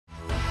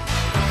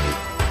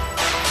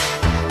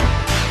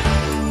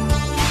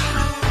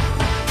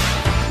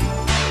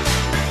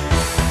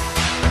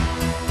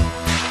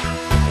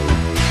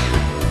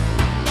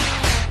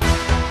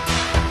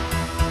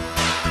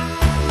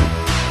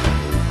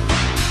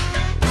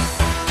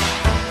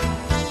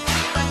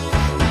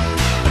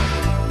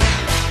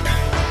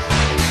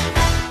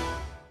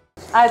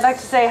I'd like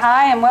to say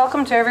hi and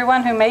welcome to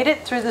everyone who made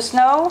it through the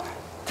snow.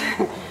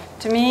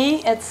 To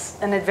me, it's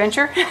an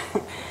adventure.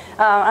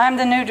 I'm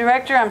the new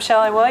director. I'm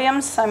Shelley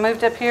Williams. I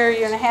moved up here a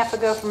year and a half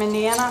ago from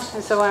Indiana,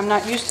 and so I'm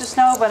not used to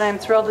snow, but I'm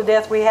thrilled to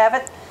death we have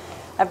it.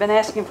 I've been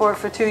asking for it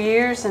for 2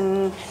 years,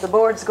 and the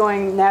board's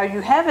going, now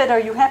you have it, are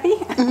you happy?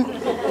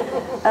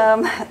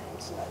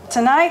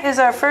 Tonight is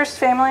our first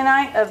family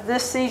night of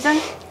this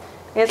season.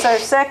 It's our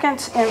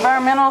second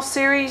environmental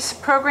series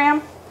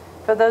program.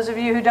 For those of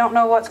you who don't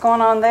know what's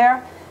going on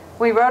there,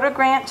 we wrote a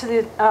grant to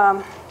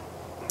the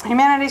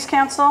Humanities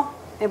Council.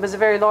 It was a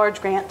very large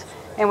grant,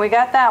 and we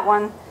got that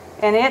one,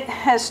 and it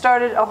has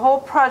started a whole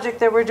project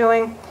that we're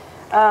doing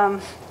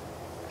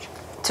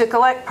to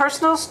collect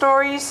personal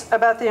stories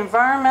about the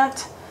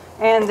environment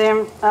and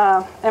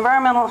the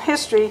environmental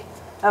history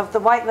of the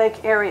White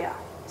Lake area.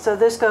 So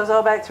this goes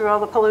all back through all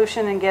the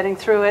pollution and getting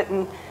through it,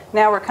 and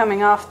now we're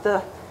coming off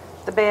the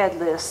bad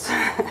list.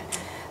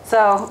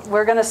 So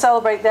we're going to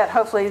celebrate that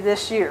hopefully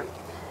this year.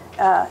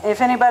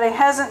 If anybody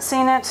hasn't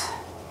seen it,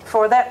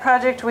 for that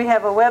project we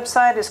have a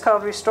website. It's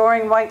called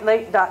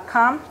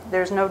restoringwhitelake.com.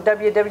 There's no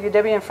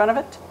www in front of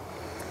it.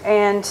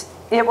 And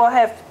it will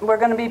have, we're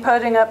going to be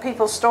putting up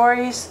people's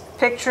stories,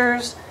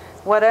 pictures,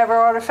 whatever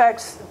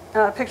artifacts,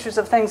 pictures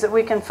of things that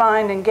we can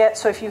find and get.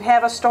 So if you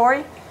have a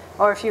story,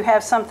 or if you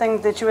have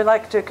something that you would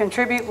like to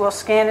contribute, we'll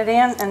scan it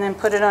in and then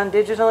put it on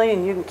digitally,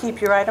 and you can keep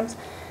your items.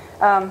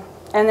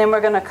 And then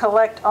we're going to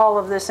collect all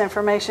of this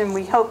information.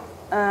 We hope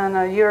in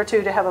a year or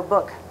two to have a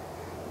book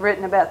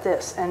written about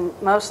this. And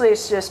mostly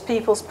it's just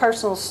people's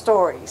personal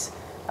stories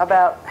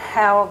about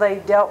how they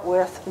dealt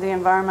with the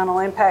environmental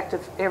impact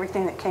of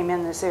everything that came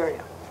in this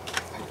area.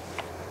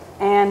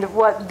 And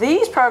what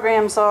these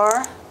programs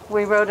are,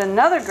 we wrote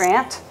another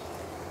grant,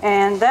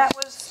 and that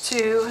was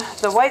to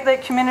the White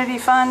Lake Community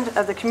Fund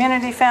of the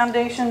Community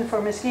Foundation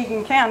for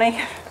Muskegon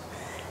County.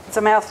 It's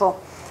a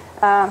mouthful.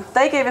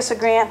 They gave us a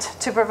grant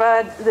to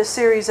provide this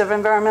series of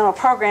environmental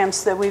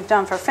programs that we've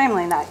done for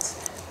family nights.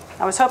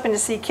 I was hoping to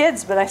see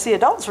kids, but I see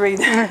adults read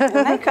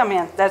when they come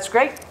in. That's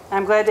great.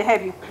 I'm glad to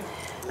have you.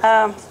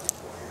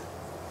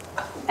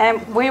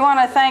 And we want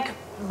to thank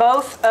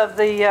both of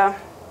the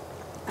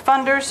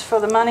funders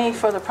for the money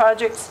for the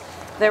projects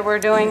that we're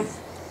doing.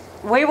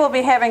 We will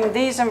be having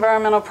these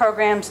environmental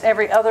programs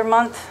every other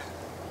month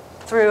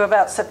through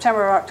about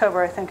September or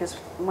October, I think is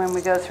when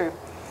we go through.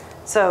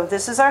 So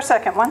this is our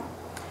second one.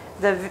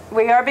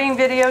 We are being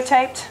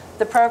videotaped.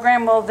 The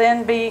program will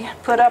then be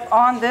put up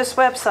on this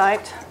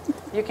website.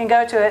 You can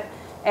go to it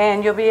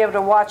and you'll be able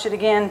to watch it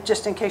again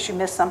just in case you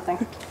missed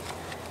something.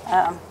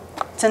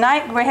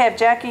 Tonight we have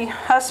Jackie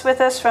Huss with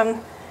us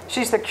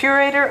she's the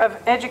Curator of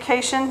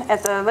Education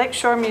at the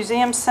Lakeshore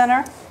Museum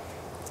Center.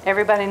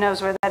 Everybody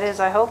knows where that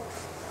is, I hope.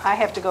 I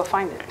have to go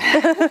find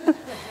it.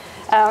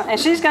 And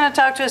she's going to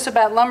talk to us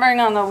about lumbering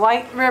on the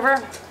White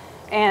River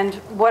and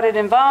what it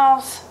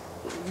involves,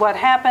 what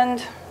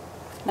happened,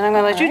 and I'm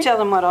going to let you tell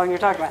them what all you're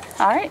talking about.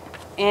 All right.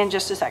 In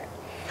just a second.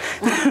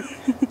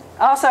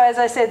 Also, as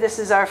I said, this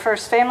is our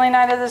first family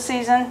night of the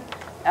season.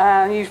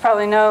 You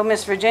probably know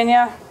Miss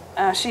Virginia.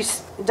 She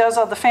does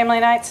all the family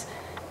nights.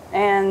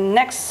 And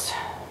next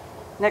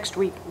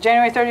week,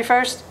 January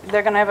 31st,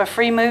 they're going to have a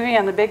free movie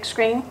on the big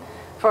screen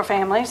for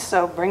families,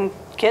 so bring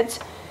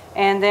kids.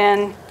 And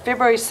then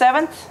February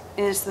 7th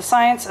is the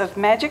Science of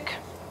Magic.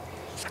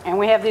 And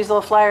we have these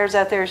little flyers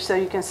out there so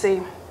you can see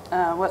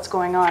what's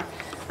going on.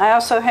 I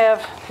also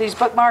have these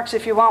bookmarks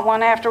if you want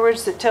one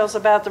afterwards that tells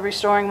about the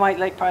Restoring White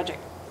Lake project.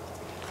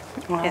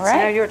 It's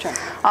now your turn.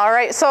 All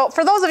right, so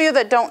for those of you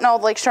that don't know,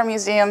 Lakeshore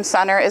Museum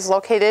Center is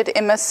located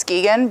in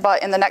Muskegon,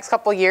 but in the next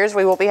couple years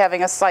we will be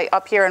having a site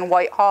up here in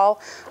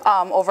Whitehall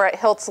over at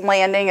Hilt's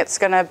Landing. It's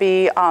going to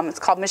be, it's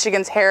called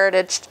Michigan's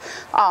Heritage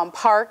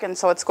Park, and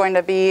so it's going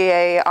to be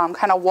a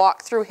kind of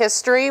walk through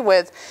history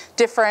with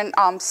different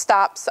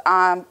stops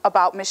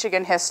about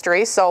Michigan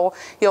history. So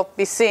you'll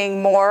be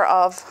seeing more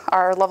of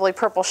our lovely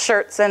purple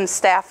shirts and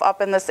staff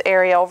up in this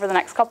area over the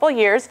next couple of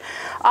years.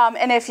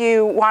 And if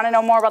you want to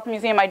know more about the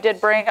museum, I did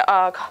bring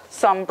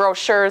some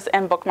brochures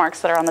and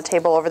bookmarks that are on the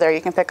table over there you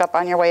can pick up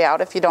on your way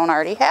out if you don't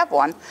already have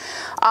one.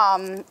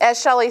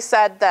 As Shelley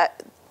said,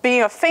 that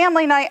being a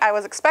family night, I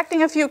was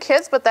expecting a few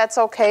kids, but that's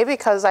okay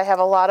because I have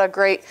a lot of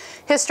great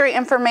history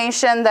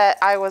information that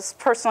I was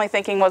personally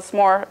thinking was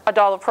more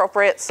adult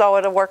appropriate, so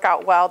it'll work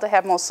out well to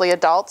have mostly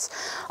adults.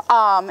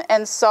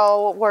 And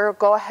so we'll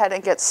go ahead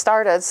and get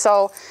started.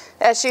 So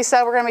as she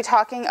said, we're going to be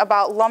talking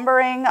about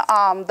lumbering,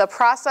 the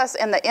process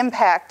and the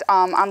impact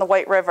on the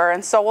White River.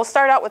 And so we'll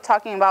start out with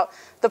talking about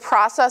the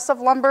process of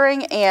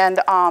lumbering and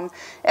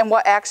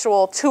what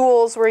actual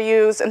tools were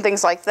used and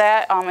things like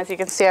that. As you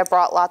can see, I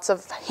brought lots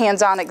of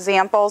hands-on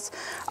examples.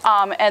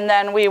 And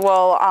then we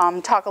will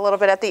talk a little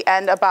bit at the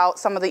end about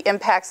some of the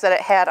impacts that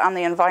it had on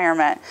the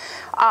environment.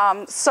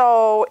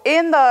 So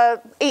in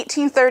the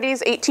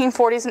 1830s,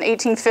 1840s, and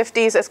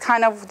 1850s is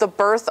kind of the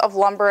birth of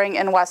lumbering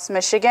in West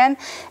Michigan.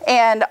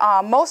 And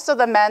most of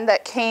the men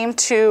that came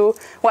to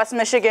West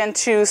Michigan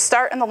to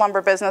start in the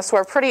lumber business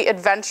were pretty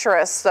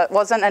adventurous. That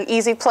wasn't an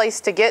easy place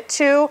to get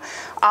to.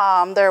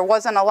 There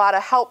wasn't a lot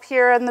of help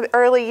here in the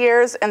early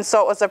years, and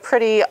so it was a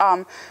pretty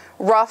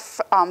rough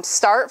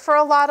start for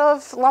a lot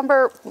of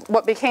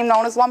what became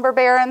known as lumber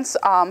barons,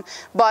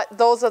 but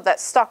those that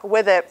stuck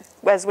with it,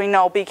 as we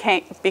know,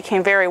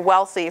 became very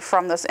wealthy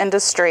from this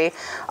industry.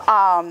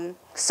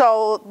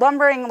 So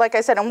lumbering, like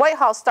I said, in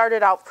Whitehall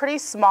started out pretty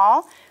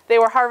small. They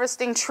were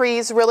harvesting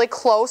trees really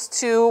close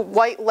to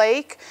White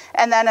Lake,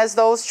 and then as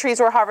those trees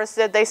were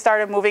harvested, they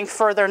started moving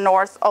further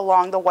north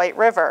along the White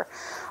River.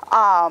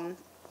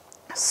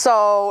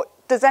 So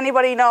does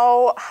anybody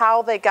know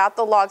how they got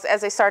the logs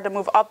as they started to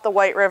move up the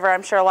White River?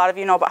 I'm sure a lot of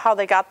you know, but how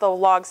they got the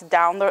logs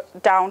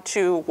down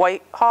to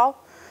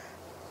Whitehall?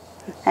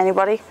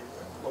 Anybody?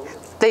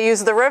 They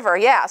used the river,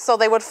 yeah. So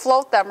they would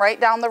float them right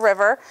down the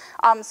river.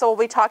 So we'll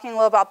be talking a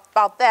little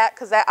about that,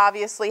 because that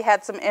obviously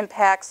had some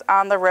impacts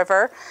on the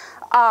river.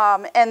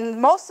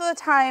 And most of the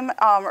time,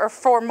 or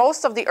for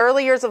most of the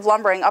early years of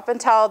lumbering, up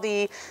until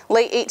the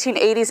late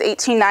 1880s,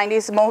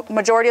 1890s,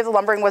 majority of the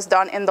lumbering was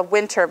done in the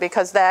winter,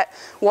 because that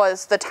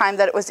was the time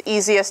that it was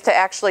easiest to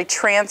actually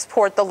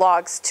transport the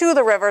logs to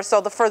the river.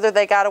 So the further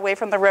they got away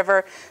from the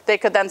river, they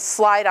could then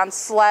slide on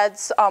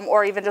sleds,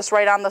 or even just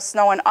right on the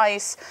snow and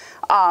ice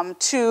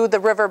to the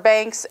river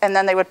banks, and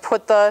then they would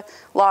put the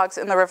logs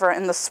in the river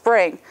in the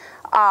spring.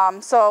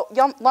 So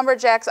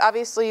lumberjacks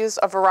obviously use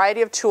a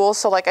variety of tools.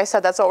 So like I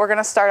said, that's what we're going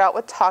to start out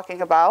with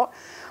talking about.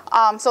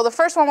 So the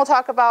first one we'll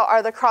talk about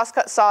are the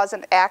crosscut saws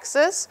and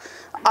axes.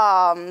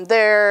 In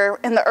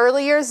the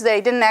early years,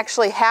 they didn't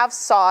actually have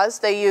saws.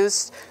 They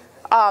used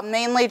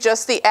mainly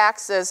just the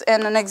axes.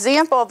 And an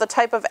example of the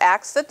type of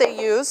axe that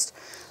they used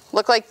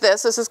look like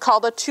this. This is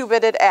called a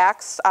two-bitted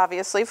axe,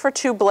 obviously, for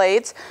two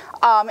blades.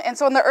 And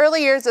so in the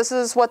early years, this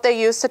is what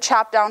they used to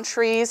chop down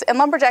trees. And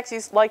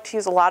lumberjacks like to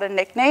use a lot of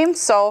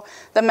nicknames. So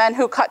the men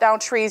who cut down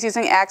trees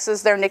using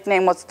axes, their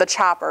nickname was the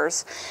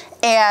choppers.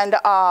 And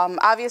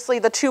obviously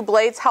the two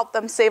blades helped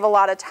them save a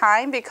lot of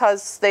time,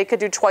 because they could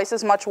do twice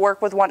as much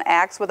work with one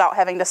axe without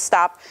having to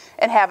stop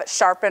and have it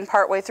sharpened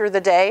partway through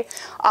the day.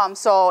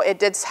 So it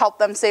did help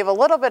them save a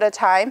little bit of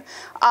time.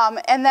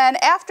 And then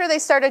after they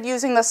started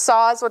using the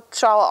saws,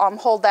 which I'll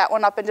hold that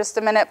one up in just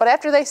a minute, but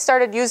after they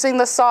started using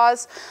the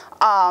saws,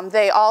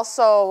 they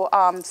also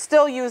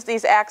still use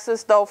these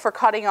axes, though, for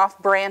cutting off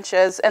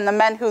branches. And the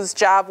men whose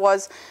job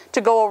was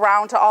to go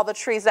around to all the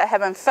trees that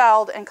had been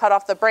felled and cut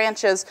off the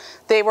branches,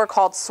 they were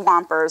called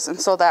swampers.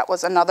 And so that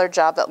was another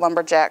job that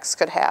lumberjacks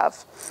could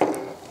have.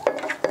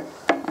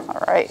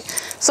 All right.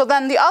 So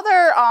then the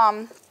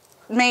other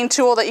main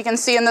tool that you can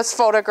see in this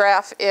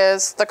photograph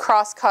is the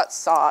crosscut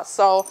saw.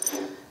 So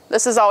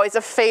this is always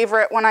a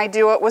favorite when I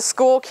do it with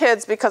school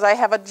kids, because I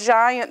have a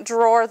giant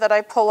drawer that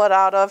I pull it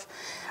out of.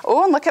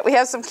 Oh, and look at, we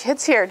have some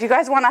kids here. Do you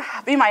guys want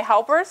to be my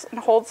helpers and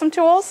hold some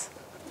tools?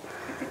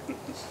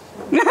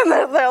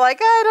 They're like,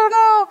 I don't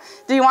know.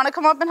 Do you want to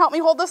come up and help me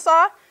hold the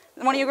saw?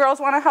 One of you girls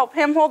want to help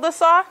him hold the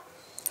saw?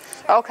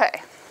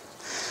 Okay.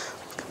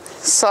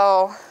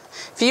 So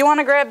if you want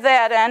to grab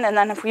that end, and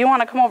then if you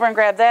want to come over and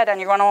grab that end,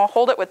 you're going to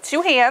hold it with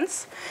two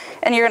hands,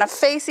 and you're going to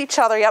face each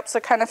other. Yep, so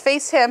kind of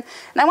face him.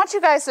 And I want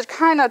you guys to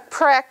kind of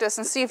practice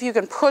and see if you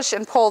can push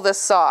and pull this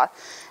saw.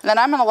 And then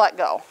I'm going to let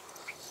go.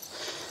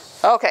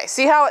 Okay,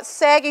 see how it's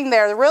sagging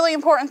there? The really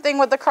important thing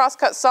with the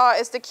crosscut saw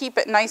is to keep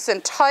it nice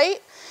and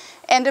tight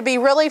and to be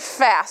really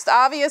fast.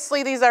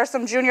 Obviously, these are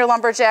some junior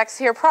lumberjacks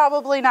here,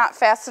 probably not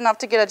fast enough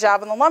to get a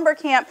job in the lumber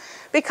camp,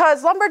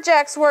 because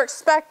lumberjacks were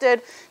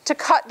expected to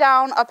cut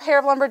down, a pair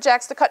of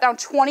lumberjacks to cut down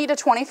 20 to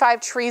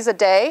 25 trees a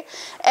day.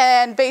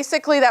 And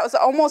basically that was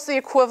almost the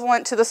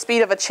equivalent to the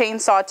speed of a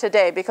chainsaw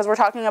today, because we're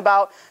talking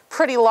about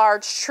pretty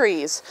large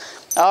trees.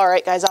 All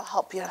right, guys, I'll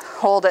help you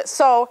hold it.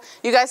 So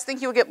you guys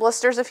think you would get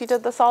blisters if you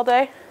did this all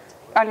day?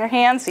 On your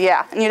hands?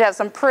 Yeah, and you'd have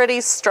some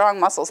pretty strong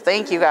muscles.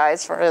 Thank you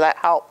guys for that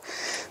help.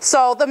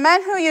 So the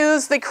men who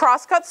used the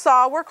crosscut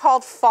saw were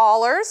called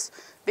fallers,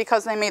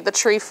 because they made the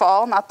tree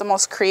fall. Not the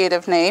most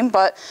creative name,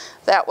 but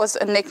that was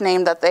a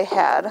nickname that they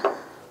had.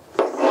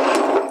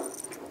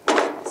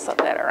 Set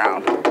that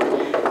around.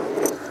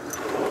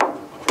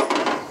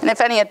 And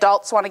if any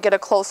adults want to get a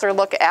closer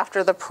look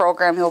after the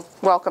program, you're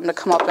welcome to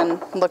come up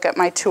and look at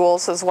my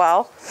tools as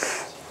well.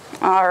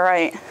 All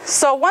right,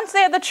 so once they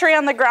had the tree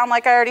on the ground,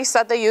 like I already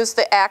said, they used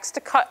the axe to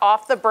cut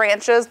off the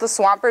branches. The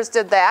swampers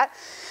did that.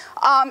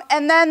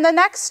 And then the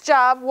next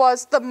job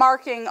was the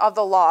marking of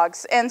the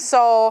logs. And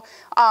so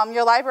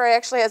your library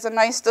actually has a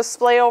nice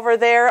display over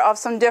there of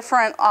some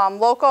different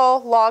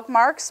local log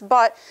marks.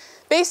 But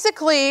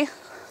basically,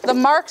 the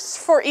marks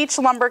for each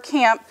lumber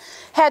camp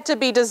had to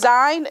be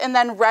designed and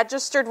then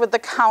registered with the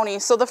county.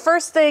 So the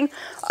first thing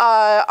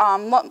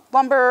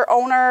lumber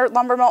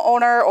mill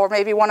owner, or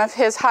maybe one of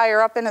his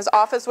higher up in his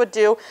office would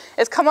do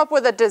is come up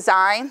with a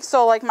design.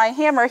 So like my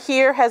hammer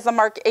here has the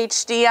mark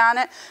HD on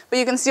it, but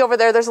you can see over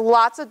there, there's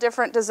lots of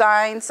different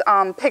designs,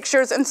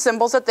 pictures and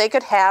symbols that they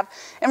could have.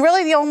 And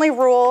really the only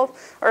rule,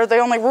 or the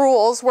only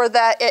rules, were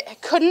that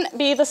it couldn't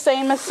be the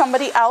same as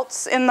somebody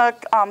else in the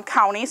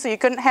county, so you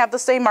couldn't have the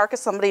same mark as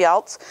somebody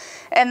else.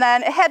 And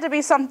then it had to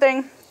be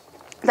something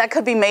that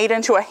could be made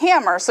into a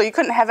hammer, so you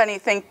couldn't have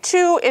anything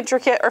too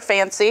intricate or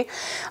fancy.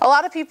 A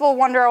lot of people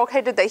wonder, okay,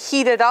 did they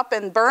heat it up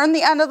and burn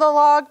the end of the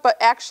log? But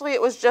actually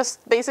it was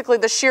just basically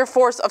the sheer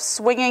force of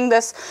swinging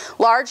this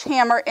large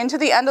hammer into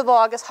the end of the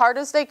log as hard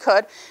as they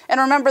could.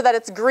 And remember that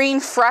it's green,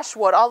 fresh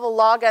wood. All the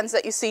log ends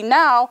that you see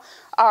now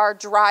are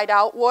dried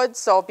out wood,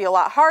 so it'll be a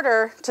lot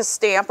harder to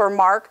stamp or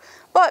mark.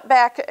 But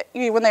back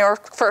when they were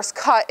first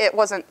cut, it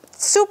wasn't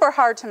super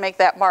hard to make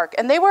that mark.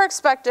 And they were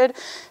expected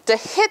to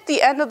hit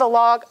the end of the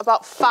log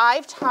about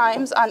 5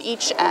 times on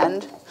each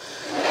end.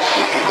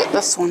 Get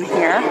this one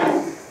here.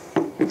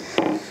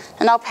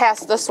 And I'll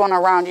pass this one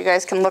around. You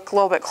guys can look a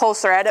little bit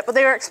closer at it. But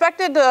they were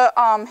expected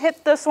to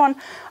hit this one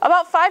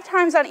about 5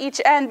 times on each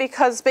end,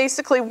 because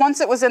basically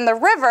once it was in the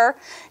river,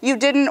 you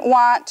didn't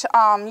want,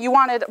 you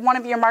wanted one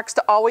of your marks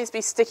to always be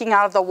sticking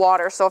out of the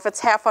water. So if it's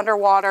half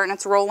underwater and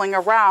it's rolling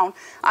around,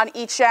 on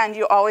each end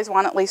you always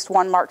want at least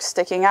one mark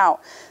sticking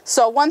out.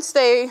 So once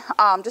they,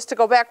 just to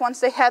go back,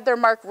 once they had their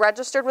mark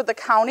registered with the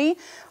county,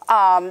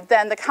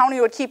 then the county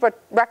would keep a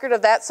record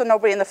of that so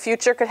nobody in the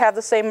future could have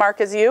the same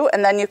mark as you,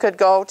 and then you could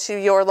go to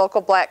your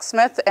local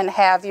blacksmith and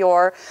have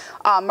your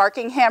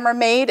marking hammer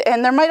made.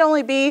 And there might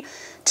only be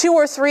 2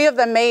 or 3 of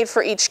them made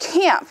for each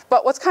camp.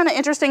 But what's kind of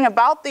interesting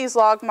about these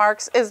log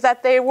marks is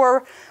that they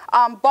were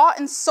bought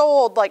and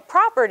sold like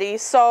property.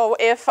 So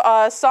if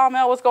a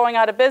sawmill was going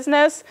out of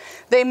business,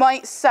 they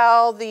might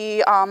sell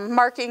the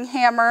marking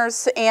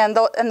hammers and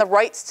the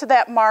rights to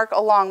that mark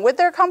along with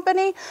their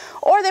company,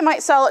 or they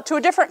might sell it to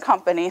a different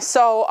company.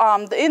 So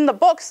in the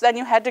books, then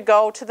you had to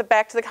go to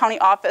back to the county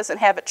office and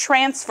have it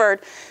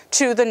transferred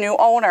to the new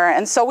owner.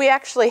 And so we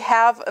actually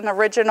have an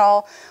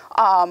original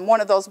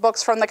one of those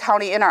books from the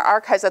county in our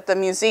archives at the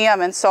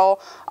museum. And so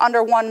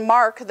under one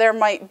mark, there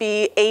might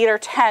be 8 or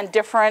 10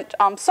 different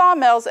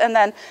sawmills, and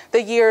then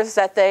the years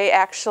that they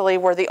actually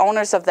were the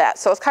owners of that.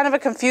 So it's kind of a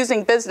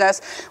confusing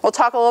business. We'll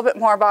talk a little bit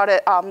more about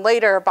it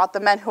later, about the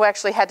men who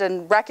actually had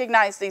to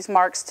recognize these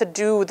marks to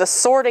do the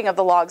sorting of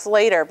the logs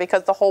later,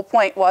 because the whole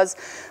point was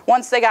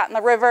once they got in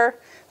the river,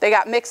 they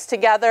got mixed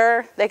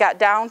together, they got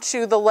down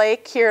to the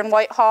lake here in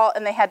Whitehall,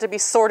 and they had to be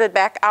sorted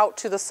back out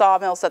to the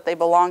sawmills that they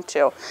belonged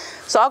to.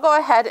 So I'll go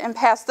ahead and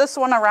pass this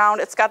one around.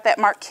 It's got that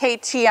mark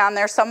KT on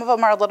there. Some of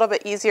them are a little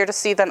bit easier to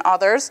see than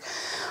others.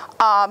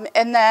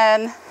 And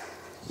then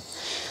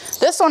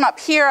this one up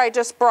here I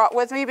just brought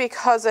with me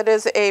because it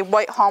is a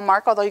Whitehall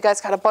mark, although you guys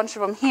got a bunch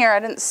of them here. I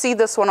didn't see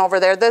this one over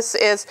there. This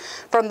is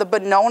from the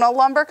Bonona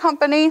Lumber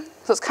Company,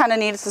 so it's kind of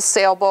neat. It's a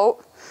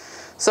sailboat.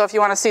 So if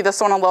you want to see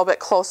this one a little bit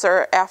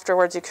closer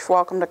afterwards, you're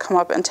welcome to come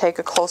up and take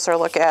a closer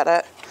look at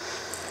it.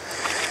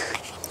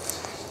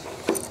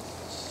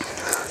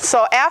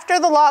 So after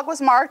the log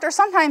was marked, or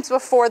sometimes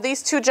before,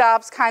 these 2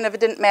 jobs kind of, it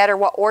didn't matter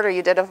what order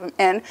you did them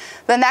in.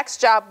 The next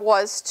job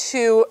was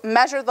to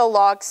measure the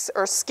logs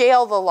or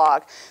scale the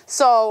log.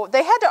 So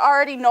they had to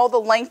already know the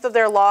length of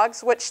their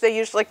logs, which they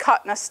usually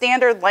cut in a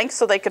standard length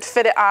so they could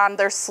fit it on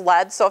their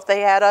sled. So if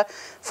they had a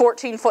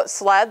 14-foot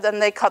sled, then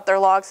they cut their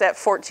logs at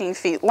 14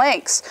 feet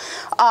lengths.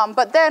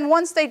 But then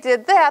once they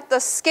did that, the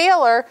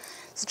scaler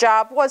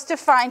job was to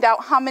find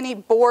out how many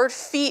board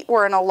feet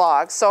were in a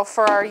log. So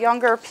for our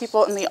younger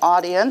people in the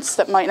audience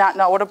that might not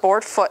know what a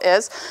board foot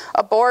is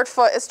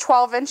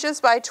 12 inches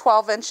by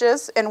 12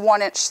 inches and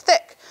 1 inch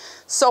thick.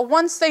 So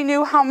once they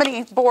knew how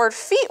many board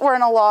feet were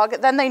in a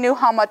log, then they knew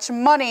how much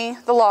money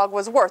the log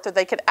was worth, or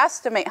they could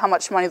estimate how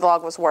much money the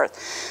log was worth.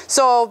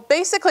 So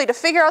basically, to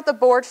figure out the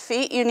board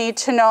feet, you need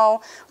to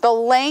know the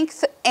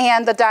length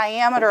and the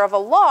diameter of a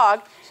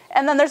log,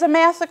 and then there's a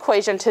math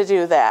equation to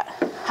do that.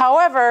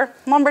 However,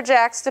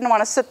 lumberjacks didn't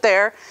want to sit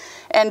there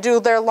and do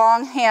their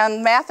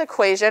longhand math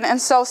equation,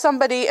 and so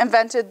somebody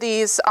invented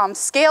these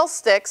scale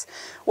sticks,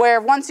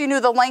 where once you knew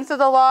the length of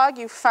the log,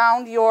 you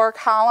found your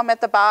column at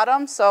the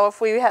bottom. So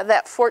if we had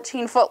that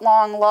 14-foot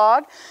long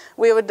log,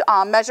 we would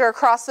measure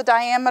across the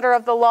diameter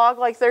of the log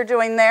like they're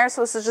doing there.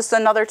 So this is just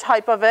another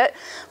type of it,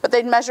 but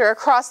they'd measure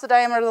across the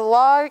diameter of the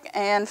log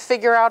and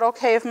figure out,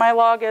 okay, if my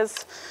log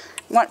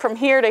went from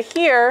here to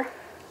here,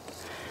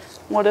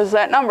 what is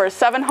that number?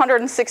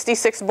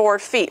 766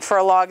 board feet for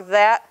a log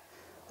that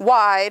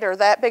wide or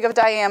that big of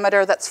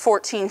diameter that's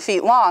 14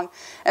 feet long.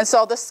 And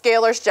so the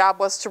scaler's job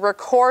was to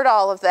record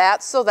all of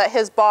that so that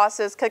his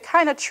bosses could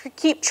kind of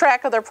keep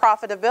track of their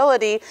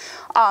profitability,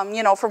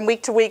 you know, from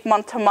week to week,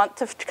 month to month,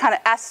 to kind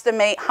of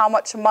estimate how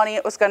much money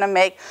it was going to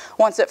make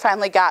once it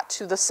finally got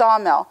to the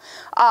sawmill.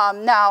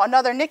 Now,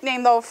 another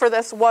nickname though for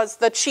this was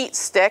the cheat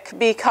stick,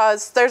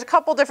 because there's a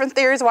couple different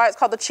theories why it's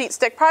called the cheat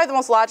stick. Probably the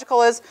most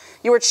logical is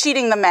you were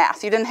cheating the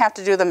math. You didn't have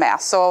to do the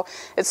math. So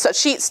it's a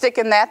cheat stick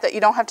in that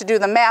you don't have to do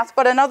the math.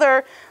 But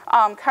another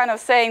kind of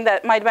saying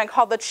that might have been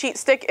called the cheat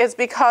stick is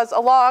because a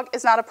log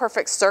is not a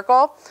perfect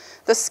circle.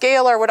 The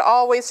scaler would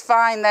always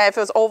find that if it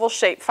was oval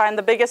shaped, find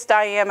the biggest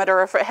diameter,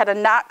 or if it had a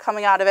knot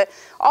coming out of it,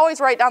 always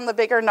write down the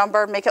bigger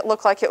number, make it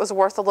look like it was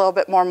worth a little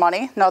bit more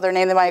money. Another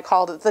name they might have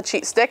called it the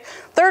cheat stick.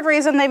 Third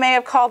reason they may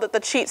have called it the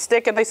cheat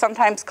stick, and they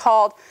sometimes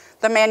called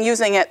the man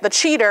using it the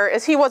cheater,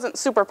 is he wasn't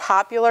super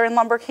popular in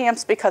lumber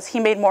camps because he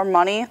made more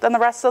money than the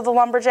rest of the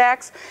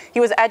lumberjacks. He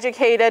was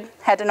educated,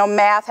 had to know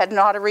math, had to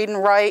know how to read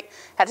and write,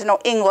 had to know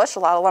English. A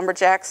lot of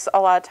lumberjacks,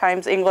 a lot of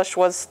times English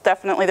was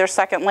definitely their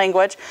second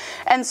language.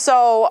 And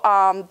so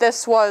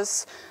this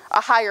was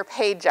a higher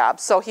paid job.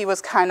 So he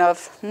was kind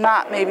of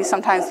not maybe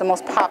sometimes the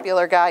most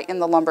popular guy in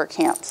the lumber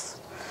camps.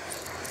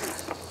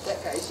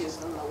 That guy's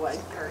using the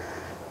white part.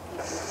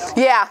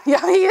 Yeah,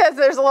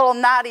 there's a little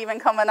knot even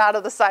coming out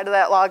of the side of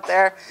that log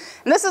there.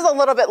 And this is a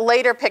little bit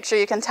later picture.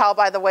 You can tell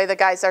by the way the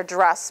guys are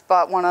dressed,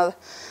 but one of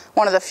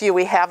the few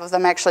we have of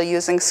them actually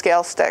using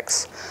scale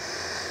sticks.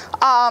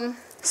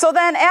 So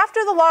then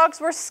after the logs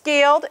were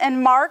scaled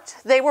and marked,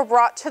 they were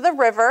brought to the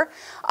river.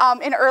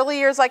 In early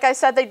years, like I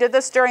said, they did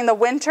this during the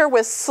winter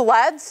with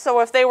sleds.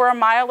 So if they were a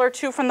mile or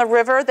two from the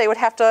river, they would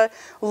have to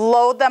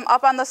load them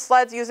up on the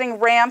sleds using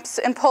ramps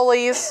and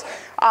pulleys.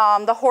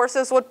 The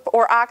horses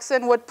or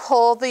oxen would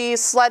pull the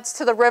sleds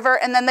to the river,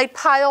 and then they'd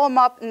pile them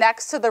up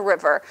next to the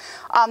river.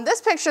 This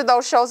picture, though,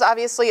 shows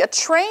obviously a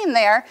train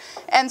there.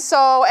 And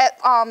so at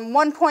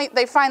one point,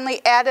 they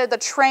finally added the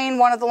train,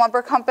 one of the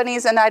lumber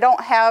companies, and I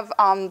don't have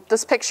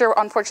this picture.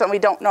 Unfortunately, we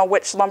don't know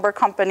which lumber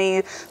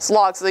company's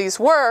logs these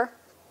were.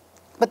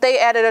 But they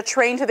added a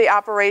train to the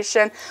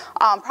operation,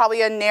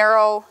 probably a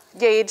narrow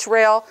gauge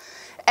rail,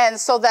 and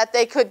so that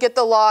they could get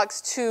the logs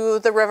to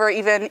the river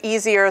even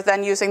easier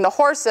than using the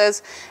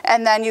horses.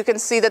 And then you can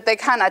see that they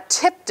kind of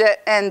tipped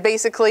it and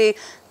basically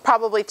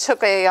probably took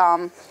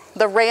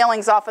the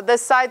railings off of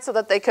this side so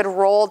that they could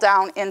roll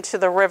down into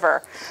the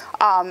river.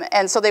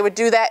 And so they would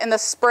do that in the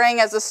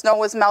spring as the snow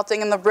was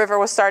melting and the river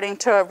was starting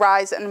to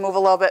rise and move a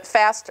little bit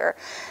faster.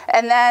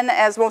 And then,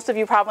 as most of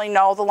you probably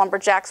know, the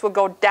lumberjacks would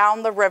go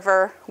down the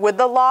river with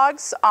the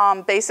logs,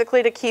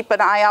 basically to keep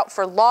an eye out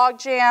for log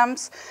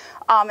jams,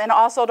 and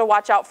also to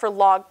watch out for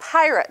log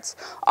pirates.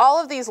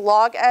 All of these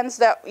log ends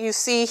that you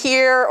see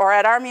here or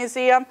at our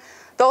museum,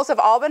 those have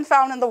all been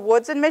found in the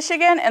woods in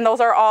Michigan, and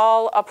those are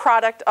all a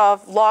product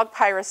of log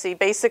piracy.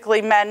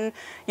 Basically, men,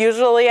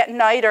 usually at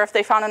night, or if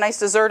they found a nice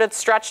deserted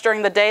stretch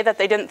during the day that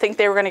they didn't think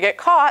they were going to get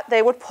caught,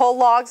 they would pull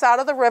logs out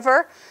of the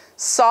river,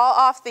 saw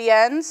off the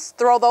ends,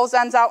 throw those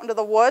ends out into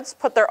the woods,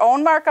 put their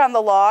own mark on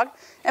the log,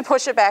 and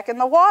push it back in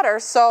the water.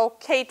 So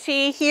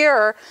KT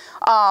here,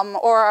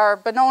 or our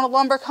Benona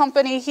Lumber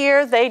Company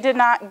here, they did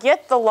not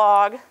get the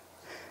log.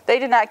 They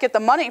did not get the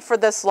money for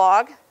this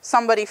log.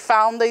 Somebody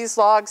found these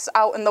logs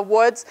out in the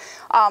woods.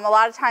 A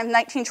lot of times,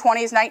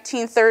 1920s,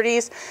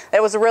 1930s,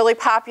 it was really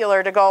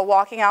popular to go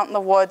walking out in the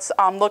woods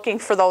looking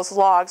for those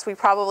logs. We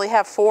probably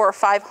have 400 or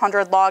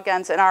 500 log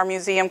ends in our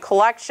museum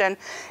collection,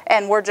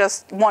 and we're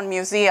just one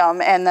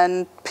museum, and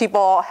then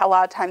people a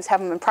lot of times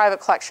have them in private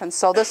collections.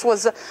 So this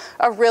was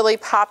a really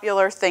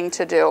popular thing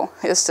to do,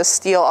 is to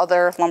steal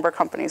other lumber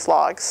companies'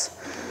 logs.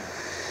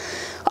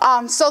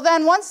 So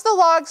then once the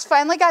logs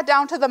finally got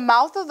down to the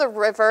mouth of the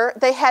river,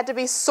 they had to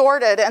be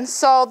sorted. And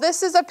so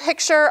this is a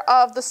picture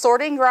of the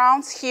sorting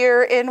grounds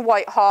here in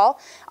Whitehall.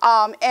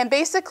 And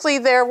basically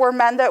there were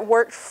men that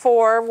worked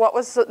for what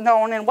was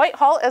known in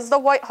Whitehall as the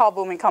Whitehall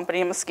Booming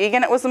Company. In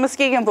Muskegon, it was the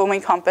Muskegon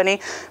Booming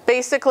Company.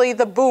 Basically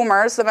the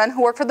boomers, the men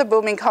who worked for the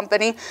Booming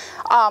Company,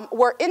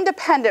 were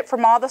independent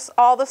from all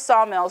the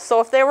sawmills. So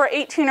if there were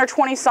 18 or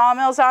 20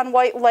 sawmills on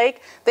White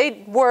Lake,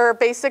 they were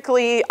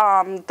basically,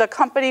 the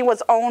company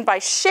was owned by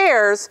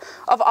shares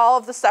of all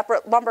of the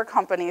separate lumber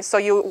companies. So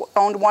you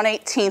owned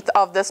 1/18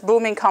 of this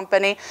booming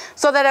company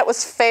so that it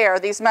was fair.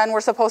 These men were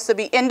supposed to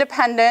be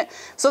independent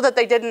so that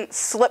they didn't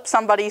slip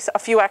somebody a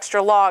few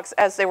extra logs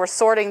as they were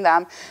sorting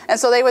them. And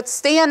so they would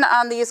stand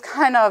on these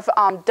kind of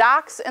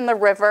docks in the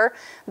river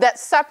that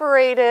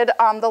separated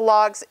the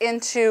logs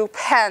into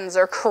pens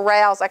or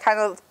corrals. I kind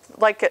of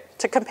like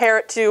to compare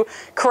it to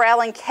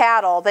corralling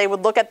cattle. They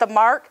would look at the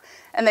mark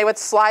and they would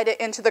slide it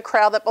into the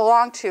corral that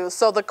belonged to.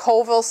 So the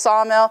Colville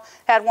sawmill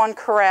had one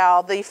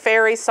corral, the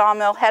Ferry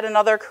sawmill had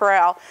another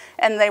corral,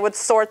 and they would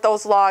sort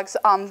those logs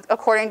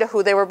according to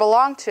who they were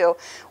belonged to.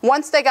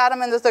 Once they got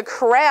them into the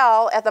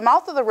corral at the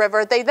mouth of the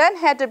river, they then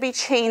had to be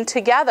chained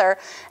together.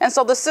 And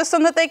so the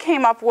system that they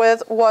came up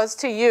with was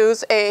to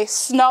use a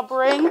snub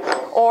ring,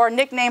 or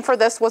nickname for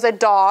this was a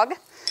dog.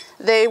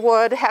 they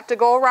would have to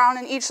go around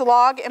in each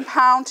log and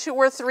pound 2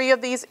 or 3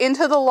 of these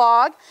into the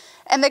log.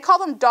 And they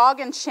called them dog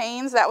and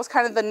chains. That was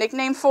kind of the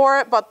nickname for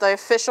it, but the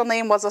official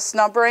name was a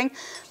snub ring.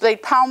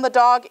 They'd pound the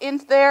dog in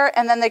there,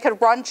 and then they could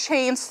run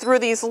chains through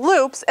these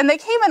loops. And they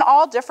came in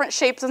all different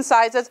shapes and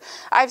sizes.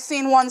 I've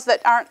seen ones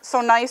that aren't so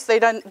nice. They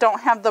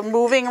don't have the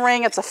moving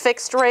ring. It's a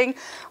fixed ring.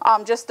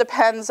 Just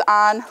depends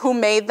on who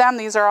made them.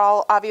 These are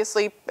all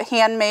obviously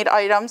handmade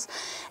items.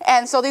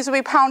 And so these would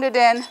be pounded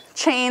in.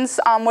 Chains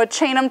would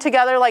chain them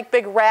together like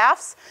big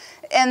rafts.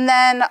 And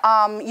then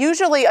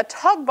usually a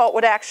tugboat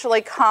would actually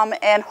come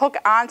and hook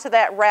onto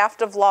that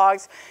raft of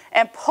logs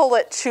and pull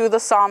it to the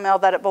sawmill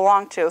that it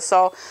belonged to.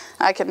 So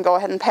I can go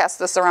ahead and pass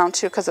this around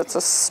too, because it's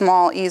a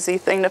small, easy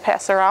thing to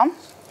pass around.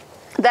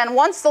 Then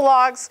once the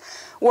logs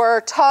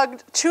were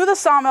tugged to the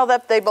sawmill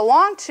that they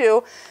belonged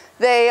to,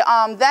 they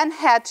then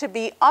had to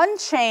be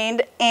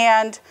unchained,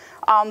 and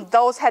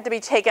those had to be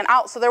taken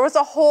out. So there was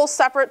a whole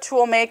separate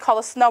tool made called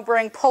a snub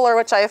ring puller,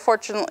 which I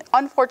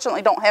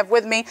unfortunately don't have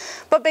with me.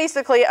 But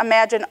basically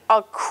imagine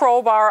a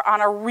crowbar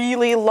on a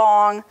really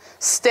long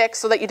stick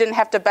so that you didn't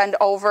have to bend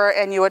over,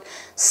 and you would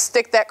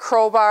stick that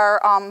crowbar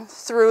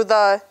through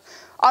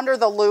under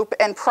the loop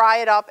and pry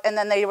it up, and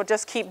then they would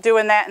just keep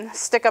doing that and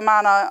stick them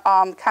on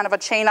a kind of a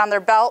chain on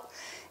their belt,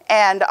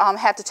 and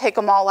have to take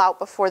them all out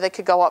before they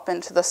could go up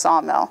into the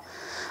sawmill.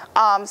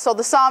 So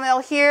the sawmill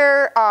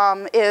here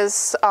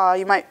is,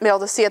 you might be able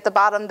to see at the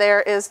bottom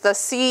there, is the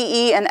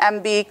CE and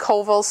MB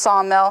Colville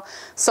sawmill.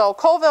 So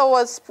Colville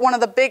was one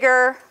of the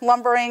bigger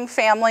lumbering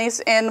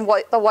families in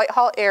the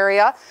Whitehall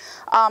area.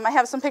 I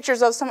have some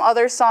pictures of some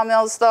other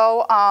sawmills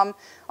though.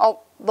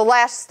 Oh, the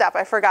last step,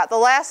 I forgot. The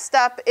last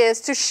step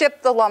is to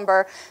ship the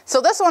lumber.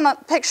 So this one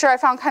picture I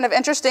found kind of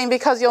interesting,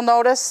 because you'll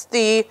notice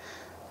the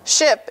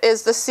ship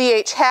is the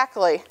C.H.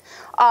 Hackley.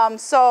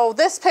 So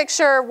this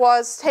picture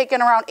was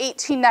taken around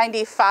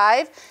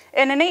 1895,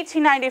 and in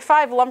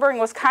 1895 lumbering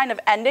was kind of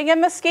ending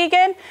in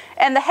Muskegon,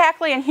 and the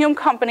Hackley and Hume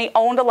Company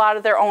owned a lot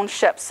of their own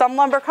ships. Some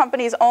lumber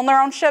companies own their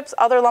own ships,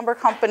 other lumber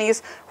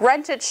companies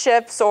rented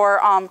ships or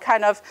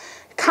kind of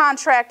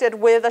contracted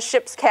with a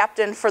ship's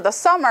captain for the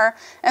summer.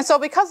 And so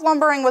because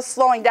lumbering was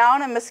slowing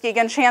down in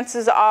Muskegon,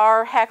 chances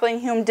are Hackley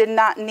and Hume did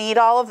not need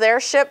all of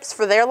their ships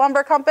for their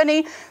lumber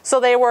company,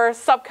 so they were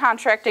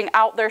subcontracting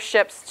out their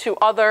ships to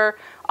other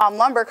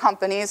lumber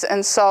companies.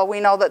 And so we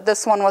know that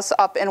this one was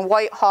up in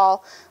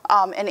Whitehall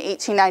in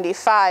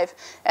 1895.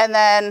 And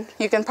then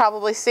you can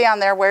probably see on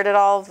there, where did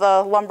all of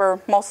the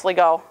lumber mostly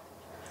go?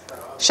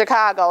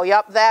 Chicago,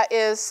 yep, that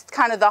is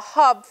kind of the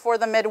hub for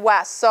the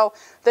Midwest. So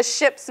the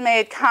ships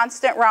made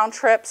constant round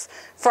trips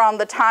from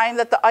the time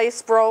that the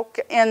ice broke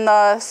in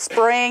the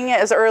spring,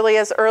 as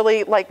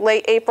early like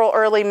late April,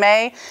 early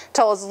May,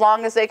 till as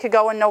long as they could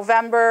go in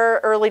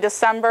November, early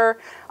December,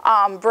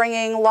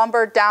 bringing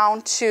lumber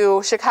down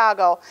to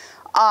Chicago.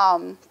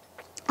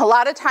 A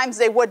lot of times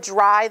they would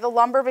dry the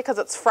lumber because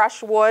it's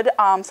fresh wood.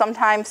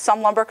 Sometimes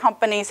some lumber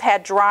companies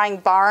had drying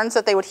barns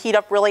that they would heat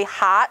up really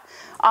hot,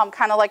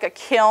 kind of like a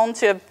kiln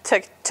to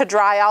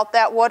dry out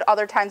that wood.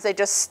 Other times they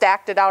just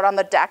stacked it out on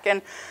the deck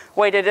and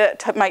waited.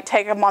 It might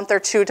take a month or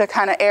two to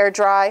kind of air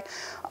dry.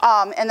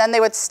 And then they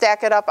would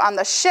stack it up on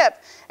the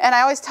ship. And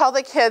I always tell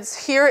the kids,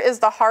 here is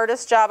the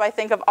hardest job, I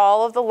think, of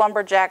all of the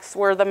lumberjacks,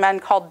 were the men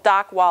called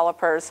dock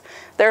wallopers.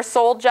 Their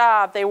sole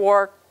job, they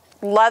wore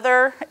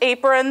leather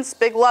aprons,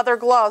 big leather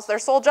gloves. Their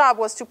sole job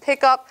was to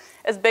pick up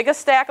as big a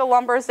stack of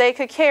lumber as they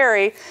could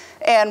carry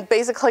and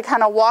basically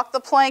kind of walk the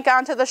plank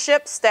onto the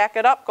ship, stack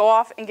it up, go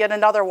off and get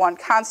another one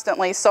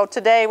constantly. So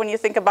today, when you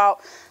think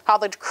about how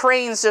the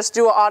cranes just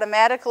do it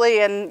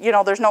automatically and, you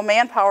know, there's no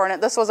manpower in it,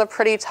 this was a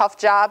pretty tough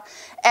job.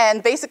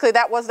 And basically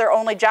that was their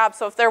only job.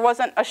 So if there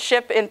wasn't a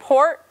ship in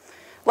port,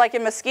 like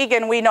in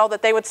Muskegon, we know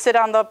that they would sit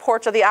on the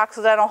porch of the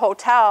Occidental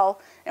Hotel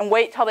and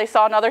wait till they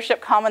saw another ship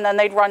come, and then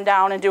they'd run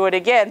down and do it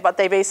again. But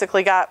they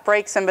basically got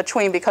breaks in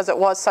between because it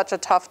was such a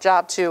tough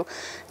job to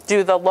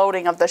do the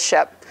loading of the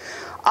ship.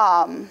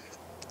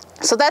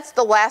 So that's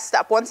the last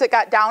step. Once it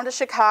got down to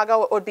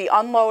Chicago, it would be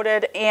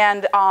unloaded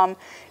and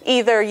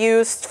either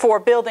used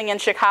for building in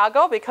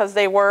Chicago, because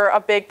they were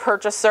a big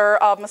purchaser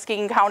of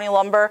Muskegon County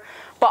lumber,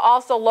 but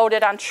also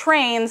loaded on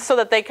trains so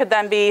that they could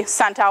then be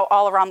sent out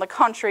all around the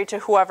country to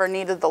whoever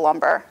needed the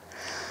lumber.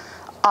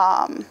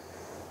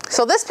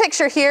 So this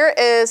picture here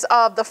is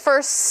of the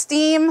first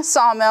steam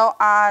sawmill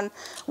on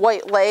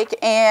White Lake,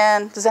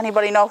 and does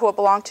anybody know who it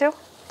belonged to?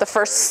 The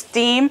first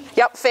steam?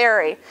 Yep,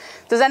 Ferry.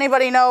 Does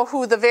anybody know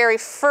who the very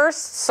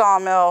first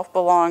sawmill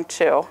belonged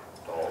to?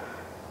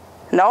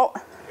 No?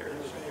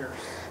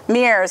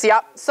 Mears,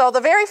 yep. So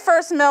the very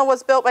first mill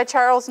was built by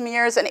Charles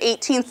Mears in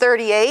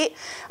 1838,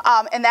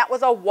 and that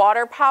was a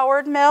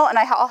water-powered mill, and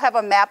I'll have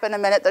a map in a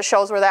minute that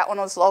shows where that one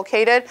was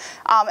located.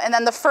 And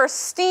then the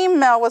first steam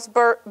mill was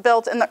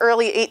built in the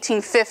early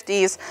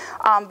 1850s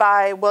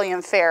by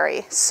William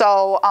Ferry.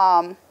 So,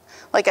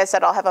 like I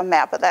said, I'll have a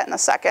map of that in a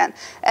second.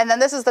 And then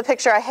this is the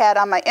picture I had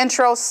on my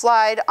intro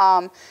slide.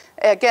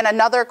 Again,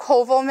 another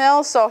Colville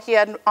mill, so he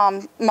had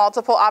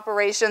multiple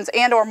operations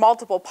and or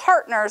multiple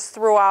partners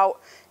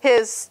throughout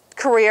his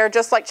career,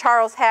 just like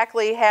Charles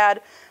Hackley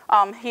had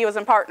He was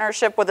in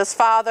partnership with his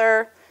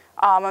father,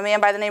 a man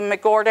by the name of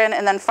McGordon,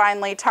 and then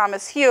finally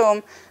Thomas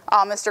Hume.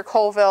 Mr.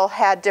 Colville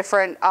had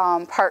different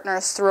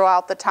partners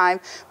throughout the time.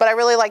 But I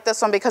really like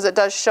this one because it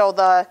does show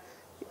the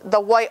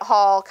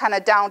Whitehall kind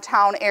of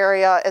downtown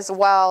area as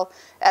well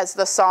as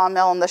the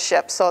sawmill and the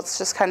ship. So it's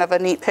just kind of a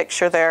neat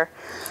picture there.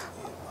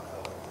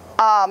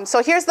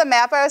 So here's the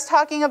map I was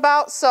talking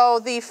about. So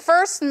the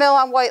first mill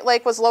on White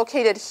Lake was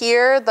located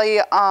here.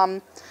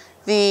 What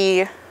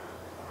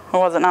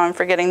was it now? I'm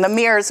forgetting. The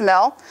Mears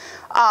Mill.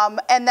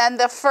 And then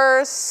the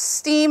first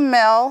steam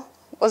mill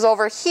was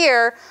over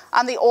here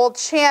on the old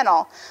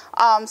channel.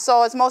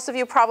 So as most of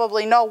you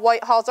probably know,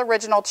 Whitehall's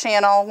original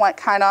channel went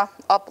kind of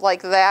up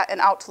like that and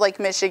out to Lake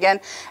Michigan.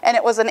 And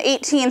it was in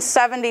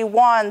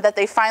 1871 that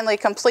they finally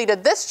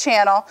completed this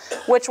channel,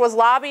 which was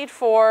lobbied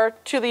for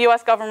to the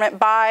U.S. government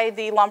by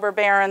the lumber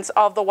barons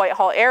of the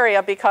Whitehall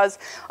area, because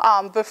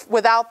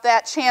without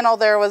that channel,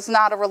 there was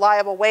not a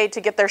reliable way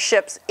to get their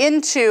ships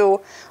into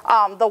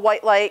the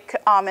White Lake.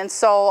 And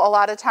so a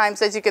lot of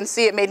times, as you can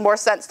see, it made more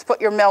sense to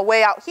put your mill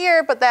way out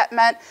here, but that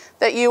meant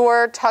that you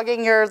were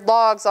tugging your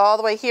logs all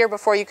the way here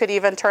before you could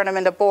even turn them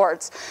into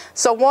boards.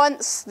 So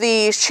once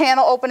the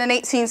channel opened in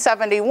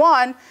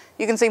 1871,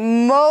 you can see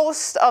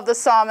most of the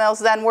sawmills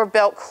then were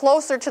built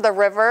closer to the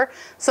river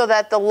so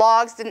that the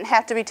logs didn't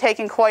have to be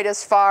taken quite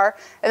as far,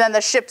 and then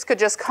the ships could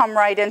just come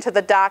right into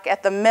the dock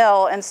at the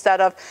mill instead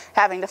of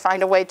having to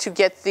find a way to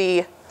get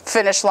the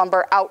finished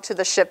lumber out to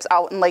the ships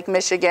out in Lake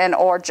Michigan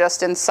or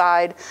just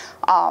inside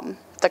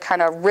the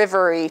kind of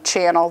rivery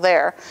channel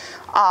there.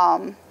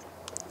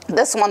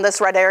 This one,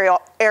 this red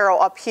arrow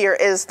up here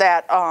is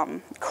that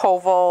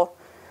Colville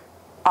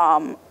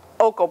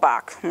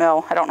Ocobock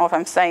mill. I don't know if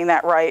I'm saying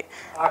that right.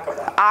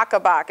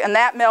 Ocobock. And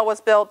that mill was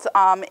built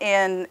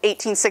in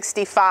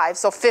 1865,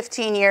 so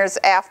 15 years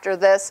after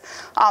this.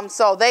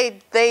 So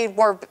they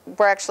were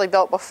actually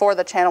built before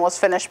the channel was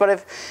finished.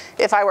 But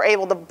if I were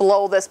able to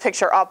blow this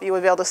picture up, you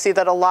would be able to see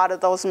that a lot of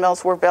those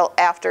mills were built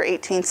after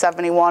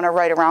 1871 or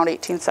right around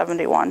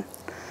 1871.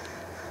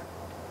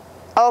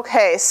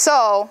 Okay,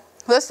 so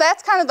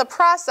that's kind of the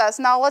process.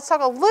 Now let's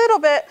talk a little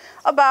bit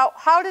about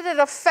how did it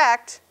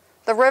affect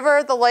the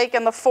river, the lake,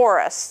 and the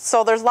forest.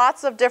 So there's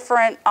lots of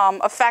different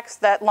effects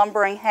that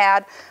lumbering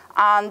had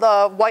on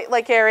the White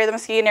Lake area, the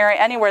Muskegon area,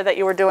 anywhere that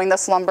you were doing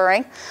this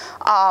lumbering.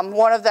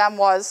 One of them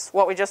was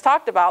what we just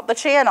talked about, the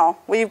channel.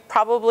 We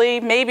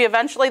probably, maybe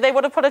eventually they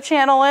would have put a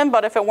channel in,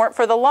 but if it weren't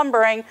for the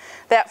lumbering,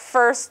 that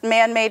first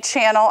man-made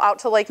channel out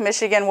to Lake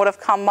Michigan would have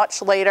come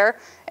much later.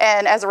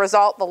 And as a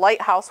result, the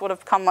lighthouse would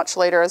have come much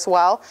later as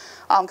well,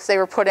 because they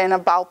were put in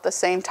about the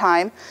same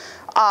time.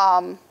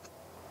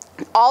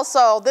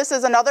 Also, this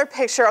is another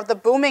picture of the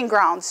booming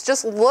grounds.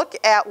 Just look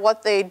at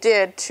what they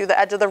did to the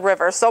edge of the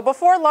river. So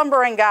before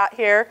lumbering got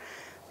here,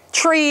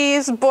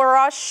 trees,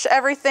 brush,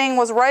 everything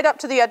was right up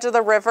to the edge of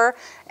the river.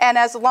 And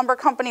as the lumber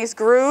companies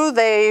grew,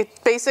 they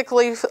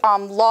basically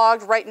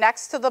logged right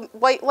next to the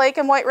White Lake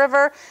and White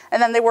River,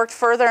 and then they worked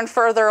further and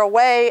further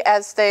away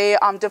as they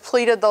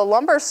depleted the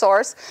lumber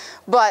source.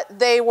 But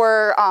they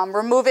were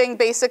removing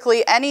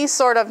basically any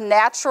sort of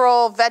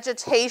natural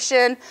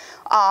vegetation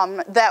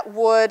that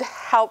would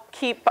help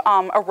keep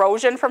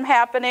erosion from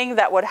happening,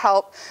 that would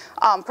help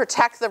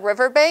protect the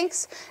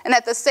riverbanks. And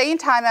at the same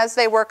time as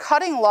they were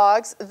cutting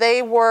logs,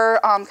 they were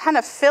kind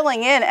of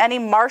filling in any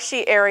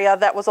marshy area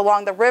that was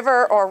along the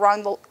river or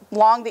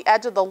along the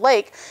edge of the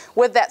lake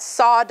with that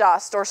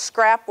sawdust or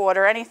scrap wood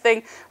or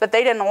anything that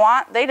they didn't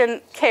want. They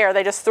didn't care.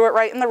 They just threw it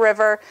right in the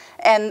river,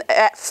 and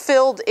it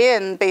filled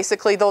in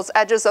basically those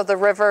edges of the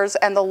rivers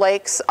and the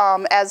lakes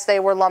as they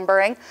were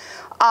lumbering.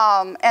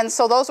 And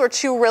so those were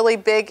two really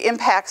big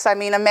impacts. I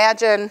mean,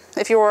 imagine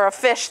if you were a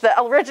fish that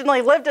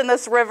originally lived in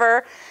this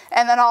river,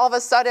 and then all of a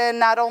sudden,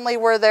 not only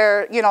were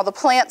there, you know, the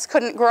plants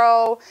couldn't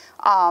grow,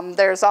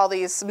 there's all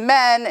these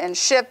men and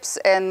ships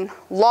and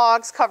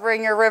logs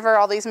covering your river,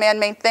 all these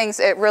man-made things.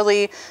 It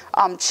really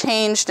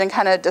changed and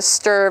kind of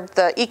disturbed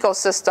the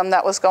ecosystem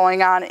that was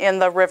going on in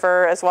the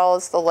river as well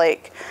as the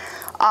lake.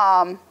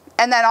 And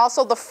then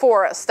also the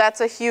forest.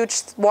 That's a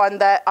huge one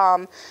that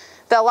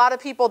a lot of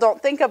people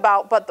don't think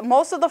about, but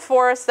most of the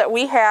forests that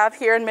we have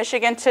here in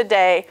Michigan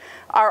today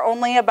are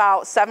only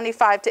about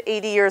 75 to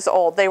 80 years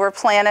old. They were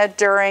planted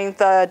during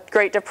the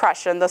Great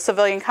Depression. The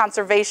Civilian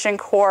Conservation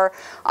Corps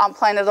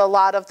planted a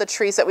lot of the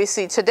trees that we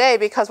see today,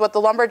 because what the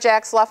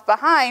lumberjacks left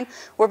behind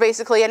were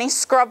basically any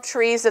scrub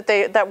trees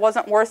that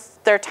wasn't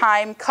worth their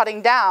time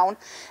cutting down.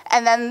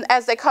 And then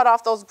as they cut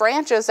off those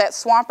branches, that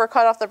swamper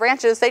cut off the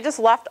branches, they just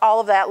left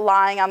all of that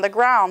lying on the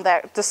ground,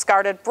 that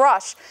discarded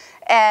brush.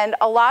 And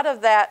a lot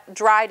of that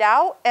dried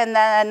out, and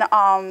then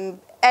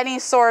any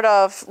sort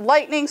of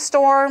lightning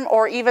storm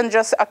or even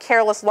just a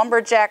careless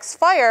lumberjack's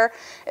fire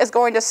is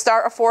going to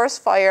start a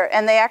forest fire.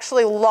 And they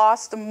actually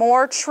lost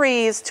more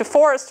trees to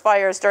forest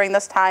fires during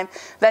this time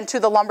than to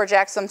the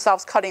lumberjacks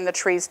themselves cutting the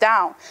trees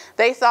down.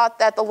 They thought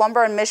that the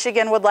lumber in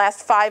Michigan would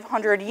last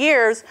 500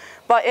 years,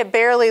 but it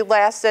barely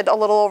lasted a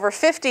little over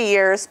 50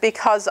 years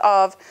because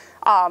of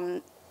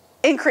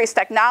increased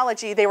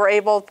technology, they were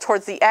able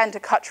towards the end to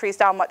cut trees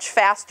down much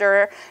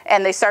faster,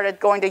 and they started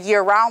going to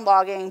year-round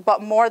logging.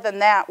 But more than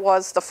that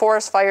was the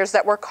forest fires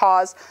that were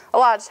caused a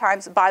lot of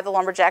times by the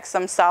lumberjacks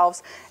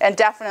themselves, and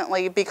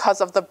definitely because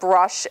of the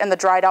brush and the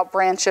dried out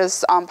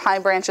branches,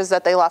 pine branches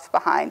that they left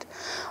behind.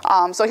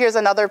 So here's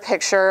another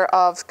picture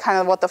of kind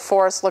of what the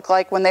forest looked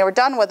like when they were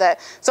done with it.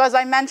 So as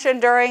I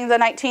mentioned, during the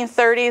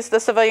 1930s, the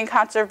Civilian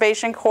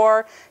Conservation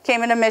Corps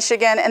came into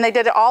Michigan, and they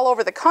did it all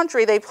over the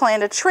country. They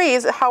planted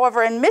trees.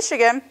 However, in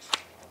Michigan,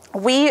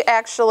 we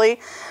actually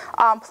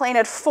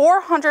planted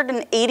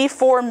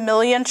 484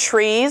 million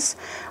trees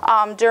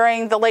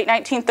during the late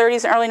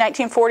 1930s and early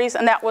 1940s,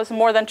 and that was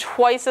more than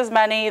twice as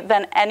many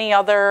than any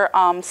other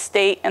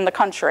state in the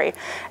country.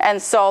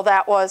 And so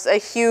that was a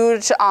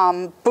huge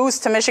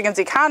boost to Michigan's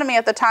economy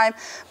at the time,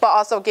 but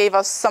also gave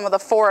us some of the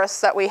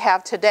forests that we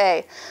have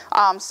today.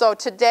 So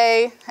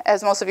today,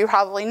 as most of you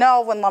probably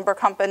know, when lumber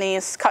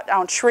companies cut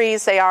down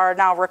trees, they are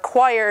now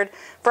required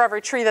for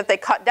every tree that they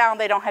cut down,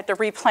 they don't have to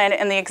replant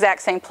it in the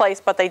exact same place,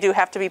 but they do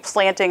have to be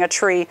planting a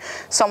tree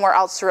somewhere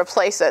else to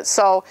replace it.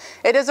 So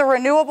it is a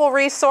renewable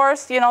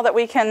resource, you know, that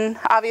we can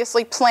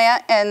obviously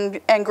plant and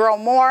grow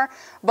more,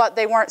 but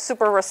they weren't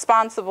super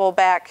responsible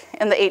back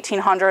in the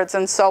 1800s.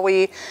 And so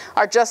we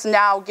are just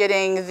now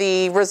getting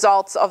the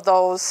results of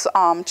those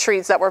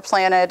trees that were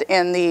planted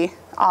in the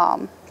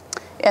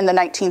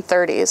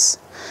 1930s.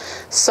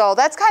 So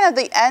that's kind of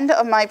the end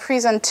of my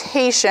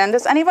presentation.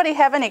 Does anybody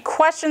have any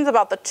questions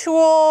about the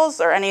tools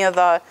or any of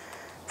the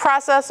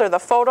process or the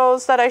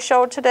photos that I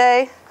showed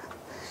today?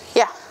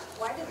 Yeah.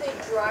 Why did they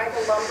dry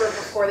the lumber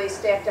before they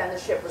stacked on the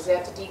ship? Was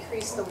that to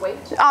decrease the weight?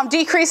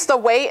 Decrease the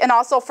weight, and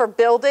also for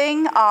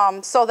building,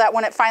 so that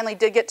when it finally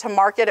did get to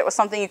market, it was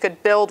something you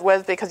could build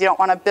with, because you don't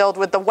want to build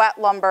with the wet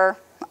lumber.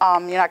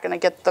 You're not going to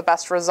get the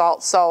best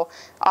results. So,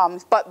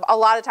 but a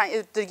lot of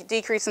times, the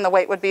decrease in the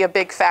weight would be a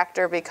big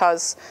factor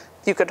because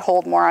you could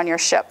hold more on your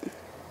ship.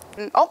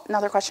 Oh,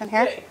 another question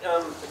here. Hey,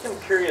 I'm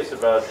curious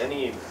about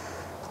any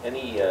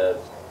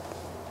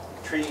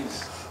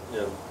trees, you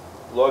know,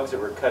 logs that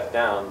were cut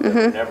down but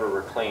were never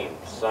reclaimed,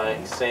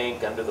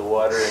 sank under the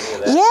water, any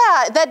of that?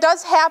 Yeah, that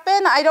does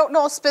happen. I don't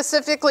know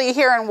specifically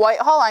here in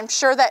Whitehall. I'm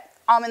sure that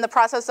in the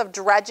process of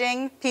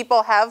dredging,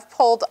 people have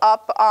pulled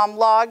up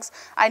logs.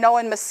 I know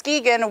in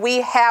Muskegon,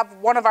 we have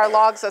one of our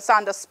logs that's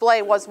on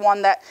display was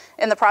one that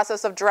in the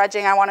process of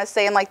dredging, I want to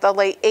say in like the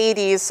late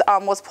 80s,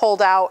 was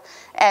pulled out.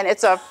 And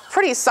it's a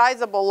pretty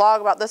sizable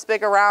log, about this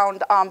big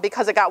around,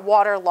 because it got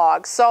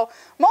waterlogged. So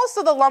most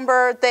of the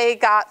lumber they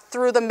got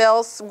through the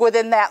mills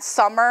within that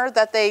summer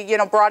that they, you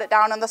know, brought it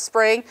down in the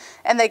spring,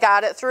 and they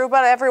got it through.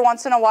 But every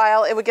once in a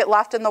while, it would get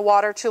left in the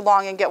water too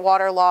long and get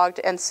waterlogged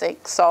and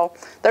sink. So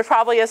there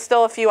probably is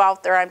still a few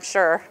out there, I'm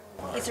sure.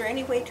 Is there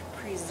any way to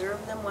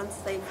preserve them once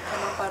they've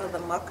come up out of the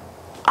muck?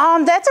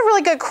 That's a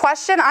really good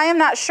question. I am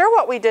not sure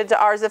what we did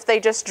to ours, if they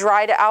just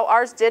dried it out.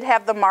 Ours did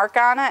have the mark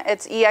on it.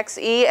 It's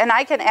EXE, and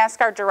I can ask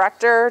our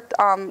director,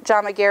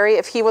 John McGarry,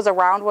 if he was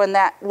around when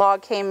that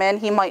log came in.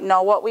 He might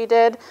know what we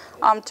did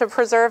to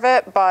preserve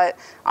it, but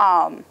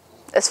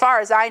as far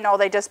as I know,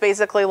 they just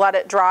basically let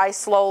it dry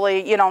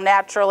slowly, you know,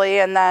 naturally,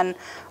 and then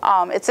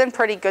it's in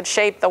pretty good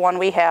shape, the one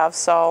we have,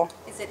 so.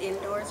 Is it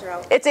indoors or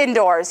outdoors? It's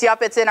indoors,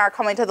 yep. It's in our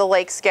Coming to the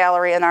Lakes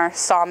gallery in our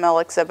sawmill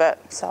exhibit,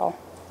 so.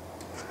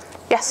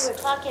 Yes? You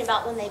were talking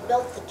about when they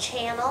built the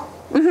channel.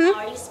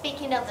 Are you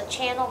speaking of the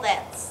channel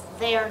that's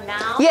there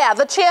now? Yeah,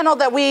 the channel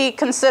that we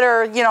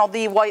consider, you know,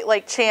 the White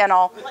Lake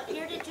Channel. What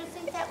year did you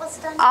think that was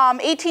done?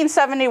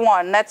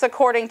 1871. That's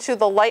according to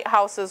the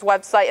Lighthouse's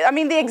website. I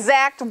mean, the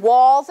exact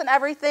walls and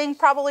everything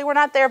probably were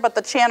not there, but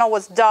the channel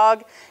was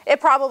dug. It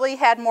probably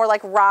had more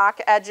like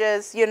rock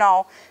edges, you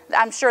know.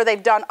 I'm sure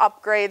they've done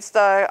upgrades.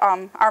 The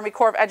Army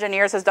Corps of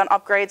Engineers has done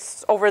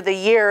upgrades over the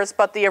years,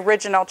 but the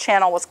original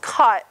channel was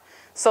cut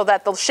so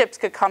that the ships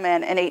could come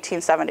in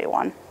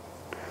 1871.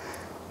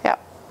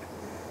 Yep.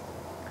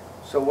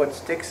 So what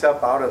sticks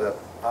up out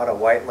of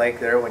White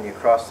Lake there when you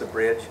cross the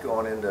bridge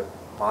going into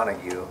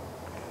Montague?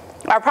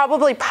 Are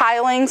probably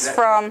pilings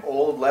from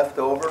old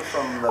leftover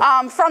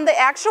from the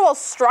actual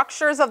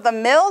structures of the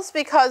mills,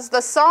 because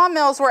the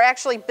sawmills were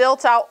actually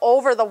built out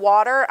over the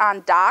water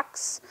on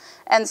docks.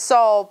 And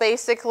so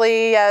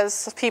basically,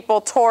 as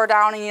people tore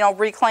down and, you know,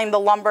 reclaimed the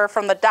lumber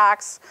from the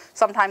docks,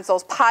 sometimes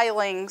those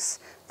pilings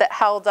that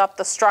held up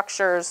the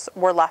structures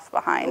were left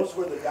behind. Those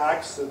were the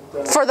docks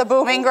that for the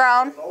booming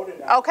ground?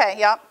 Okay,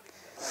 yep.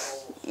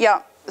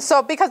 Yep.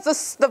 So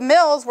because the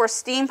mills were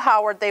steam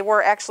powered, they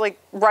were actually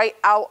right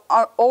out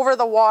over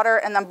the water,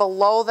 and then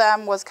below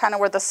them was kind of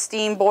where the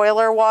steam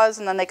boiler was,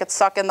 and then they could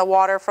suck in the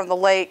water from the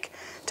lake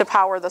to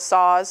power the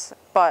saws.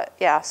 But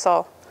yeah,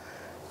 so.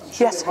 I'm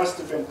sure Yes. there must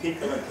have been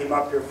people that came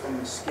up here from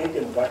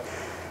Muskegon, but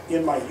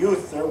in my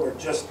youth there were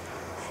just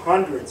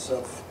hundreds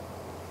of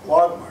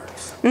log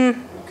marks.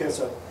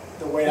 Because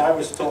the way I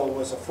was told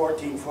was a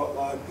 14-foot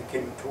log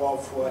became a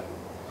 12-foot,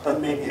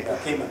 and maybe it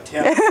became a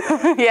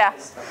 10. Yeah.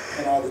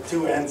 You know, the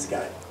two ends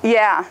got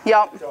Yeah,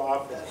 yep.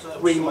 off at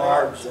 3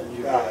 marks,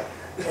 and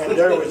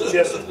there was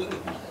just,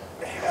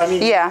 I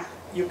mean, Yeah.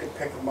 you could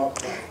pick them up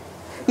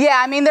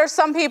Yeah, I mean, there's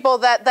some people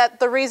that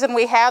the reason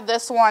we have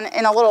this one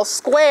in a little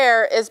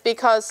square is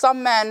because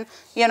some men,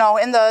 you know,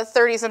 in the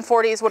 30s and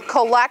 40s would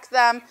collect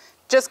them,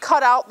 just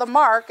cut out the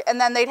mark, and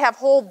then they'd have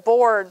whole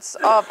boards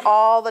of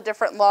all the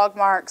different log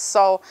marks.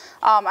 So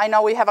I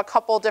know we have a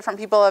couple different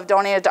people have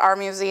donated to our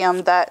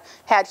museum that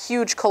had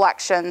huge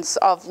collections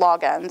of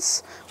log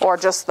ends, or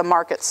just the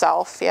mark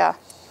itself, yeah.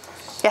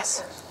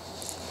 Yes?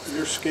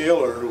 Your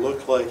scaler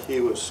looked like he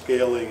was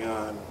scaling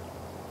on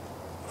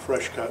a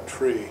fresh cut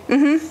tree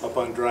up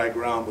on dry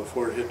ground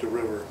before it hit the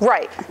river.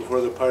 Right. Before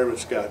the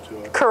pirates got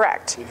to it.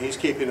 Correct. And he's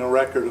keeping a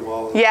record of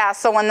all of that. Yeah,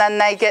 so when then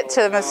they get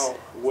to now,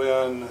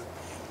 when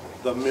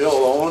the mill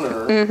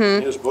owner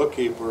and his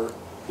bookkeeper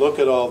look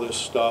at all this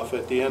stuff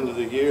at the end of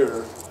the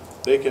year,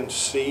 they can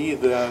see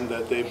then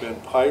that they've been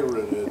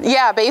pirated.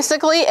 Yeah,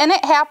 basically, and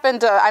it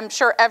happened to, I'm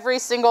sure every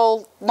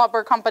single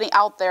lumber company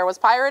out there was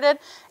pirated,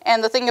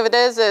 and the thing of it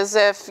is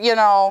if, you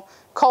know,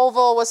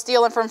 Colville was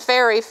stealing from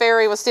Ferry,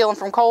 Ferry was stealing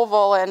from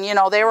Colville, and, you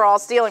know, they were all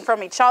stealing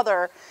from each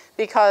other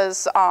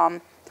because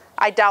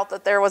I doubt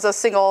that there was a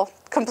single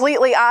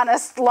completely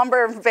honest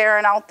lumber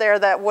baron out there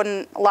that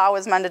wouldn't allow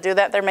his men to do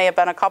that. There may have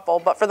been a couple,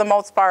 but for the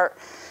most part,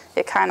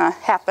 it kind of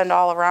happened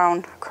all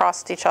around,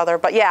 across each other.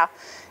 But yeah,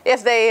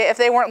 if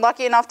they weren't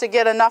lucky enough to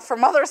get enough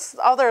from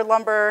other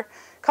lumber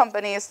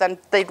companies, then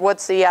they would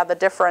see the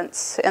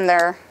difference in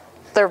their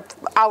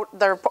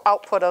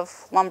output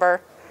of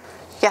lumber.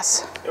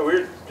 Yes. Yeah,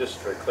 we're just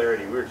for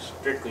clarity, we're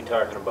strictly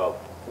talking about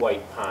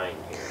white pine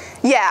here.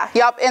 Yeah.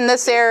 Yep. In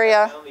this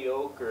area. Down the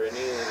oak or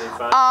anything they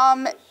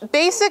find?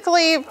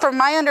 Basically, from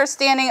my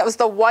understanding, it was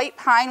the white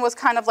pine was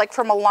kind of like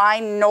from a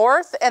line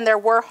north, and there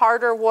were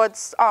harder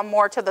woods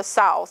more to the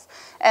south.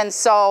 And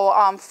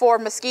so for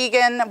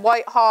Muskegon,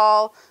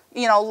 Whitehall,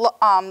 you know,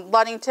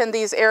 Ludington,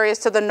 these areas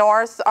to the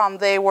north,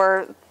 they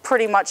were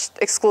pretty much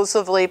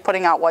exclusively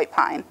putting out white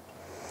pine.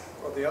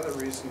 Well, the other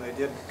reason they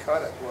didn't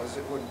cut it was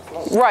it wouldn't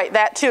float. Right,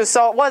 that too.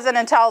 So it wasn't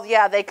until,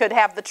 yeah, they could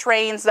have the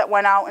trains that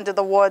went out into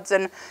the woods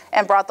and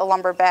brought the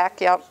lumber back,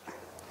 yep.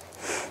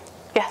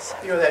 Yes?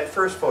 You know, that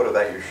first photo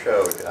that you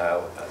showed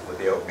with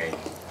the oak meat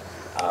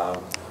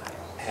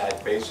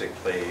had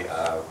basically,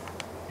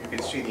 you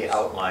could see the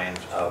outlines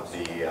of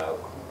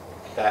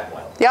that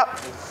one. Yep.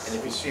 And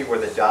if you see where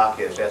the dock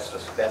is, that's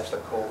the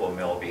Colville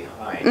mill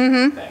behind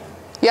the thing.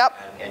 Yep.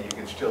 And you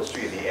can still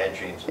see the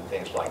edgings and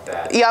things like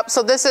that. Yep,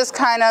 so this is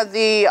kind of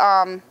the...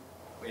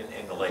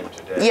 in the lake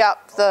today.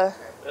 Yep,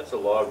 that's a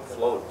log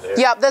float there.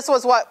 Yep, this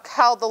was what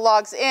held the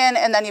logs in,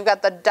 and then you've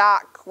got the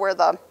dock where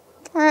the...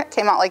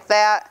 came out like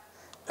that,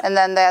 and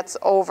then that's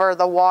over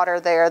the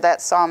water there,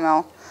 that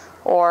sawmill.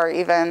 Or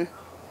even...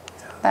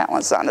 that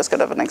one's not as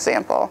good of an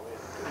example.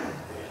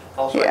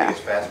 Also, I think it's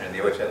fascinating. They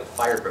always said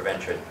fire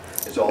prevention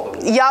is all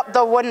the... Yep,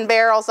 the wooden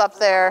barrels up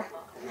there.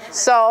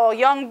 So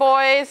young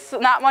boys,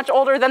 not much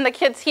older than the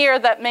kids here,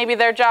 that maybe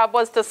their job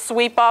was to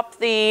sweep up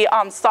the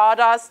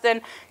sawdust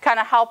and kind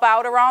of help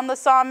out around the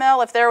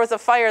sawmill. If there was a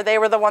fire, they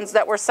were the ones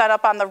that were set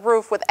up on the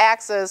roof with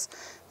axes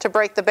to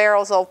break the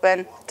barrels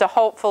open to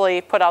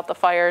hopefully put out the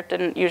fire. It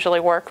didn't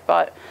usually work,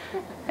 but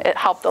it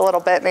helped a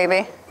little bit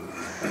maybe.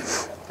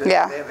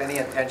 Yeah. Do they have any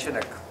intention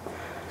of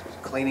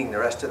cleaning the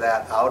rest of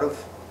that out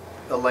of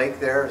the lake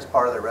there as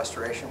part of the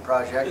restoration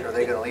project? Are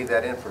they going to leave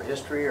that in for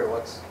history, or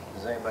does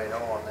anybody know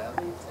on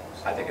that?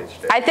 I think it's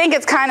I think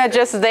it's kind of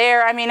just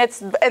there. I mean,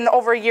 it's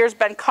over years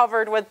been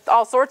covered with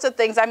all sorts of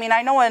things. I mean,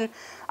 I know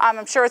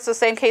I'm sure it's the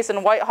same case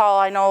in Whitehall.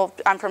 I know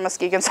I'm from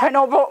Muskegon, so I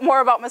know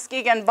more about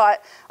Muskegon,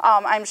 but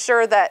I'm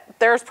sure that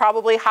there's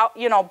probably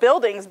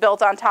buildings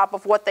built on top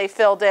of what they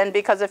filled in,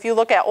 because if you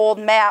look at old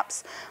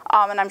maps,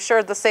 and I'm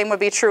sure the same would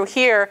be true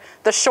here,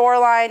 the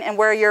shoreline and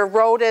where your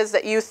road is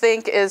that you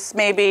think is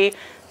maybe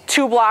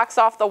 2 blocks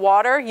off the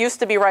water used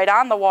to be right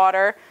on the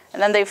water.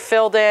 And then they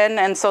filled in,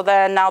 and so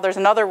then now there's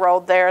another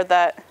road there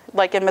that,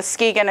 like in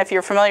Muskegon, if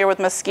you're familiar with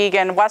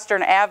Muskegon,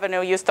 Western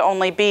Avenue used to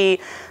only be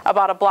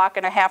about 1.5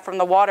 blocks from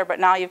the water, but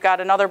now you've got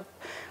another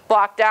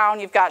block down,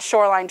 you've got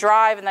Shoreline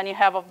Drive, and then you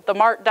have the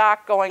Mart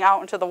Dock going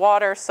out into the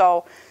water,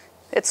 so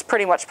it's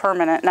pretty much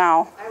permanent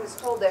now. I was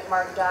told that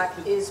Mart Dock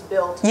is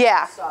built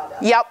Yeah, in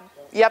sawdust.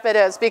 Yep, it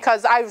is,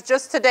 because I was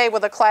just today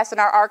with a class in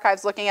our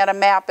archives looking at a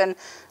map, and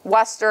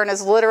Western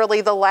is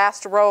literally the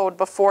last road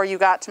before you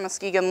got to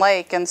Muskegon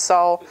Lake, and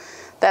so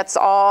that's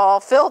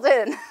all filled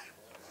in.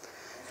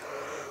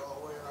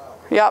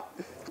 Yep,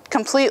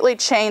 completely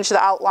changed the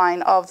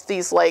outline of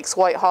these lakes,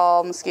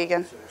 Whitehall,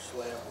 Muskegon.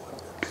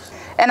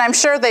 And I'm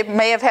sure they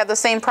may have had the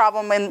same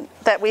problem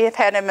that we have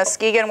had in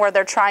Muskegon, where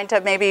they're trying to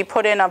maybe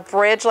put in a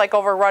bridge like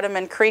over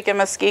Ruddiman Creek in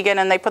Muskegon,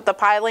 and they put the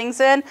pilings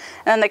in, and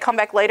then they come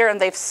back later and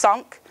they've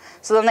sunk.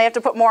 So then they have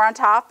to put more on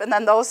top, and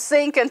then those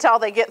sink until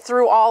they get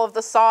through all of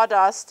the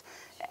sawdust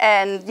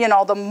and, you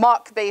know, the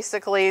muck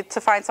basically to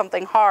find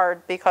something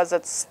hard, because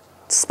it's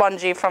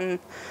spongy from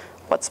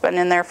what's been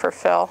in there for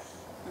fill.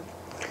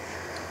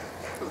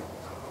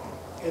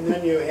 And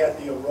then you had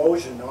the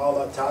erosion, all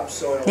the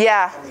topsoil.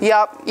 Yeah,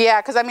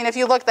 because I mean, if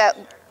you look at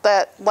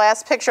that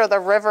last picture of the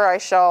river I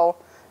show,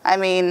 I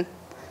mean,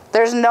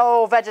 there's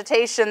no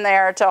vegetation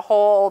there to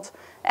hold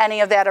any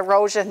of that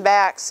erosion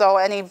back. So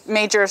any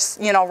major,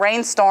 you know,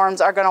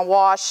 rainstorms are going to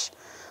wash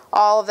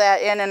all of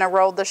that in and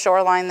erode the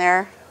shoreline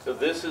there. So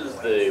this is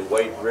the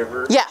White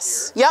River?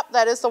 Yes. Yep,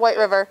 that is the White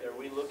River. Are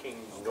we looking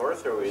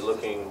north or are we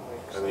looking,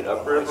 I mean,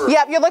 upriver?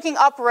 Yep, you're looking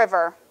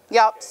upriver.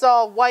 Yep,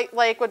 so White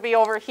Lake would be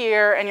over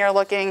here and you're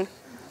looking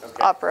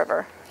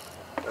upriver.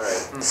 All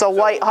right. So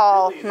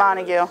Whitehall, really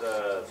Montague.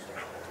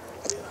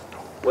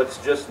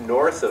 What's just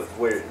north of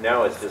where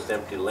now it's just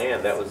empty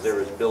land, there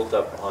was built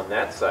up on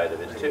that side of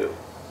it too.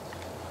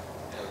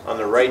 On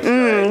the right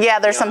side. Yeah,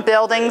 there's some beyond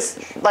the buildings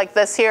bridge. like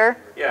this here.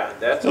 Yeah,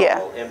 that's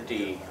all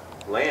empty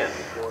land.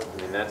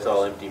 I mean, that's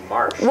all empty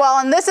marsh. Well,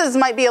 and this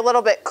might be a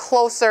little bit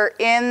closer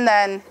in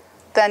than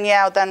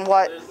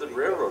what. There's the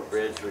railroad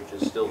bridge, which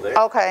is still there.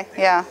 Okay,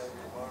 yeah.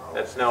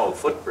 That's now a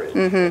footbridge,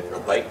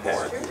 a bike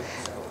path.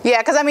 Yeah,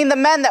 because I mean, the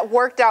men that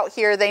worked out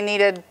here, they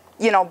needed,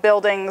 you know,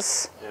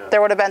 buildings. Yeah. There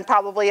would have been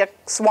probably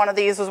one of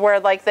these was where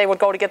like they would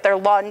go to get their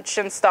lunch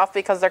and stuff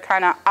because they're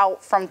kind of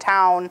out from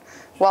town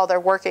while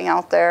they're working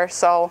out there.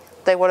 So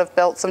they would have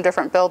built some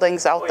different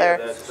buildings out there.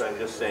 Yeah, that's, I'm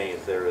just saying,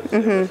 if there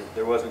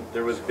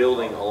was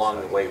building along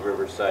the White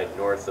River side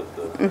north of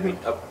the, I mean,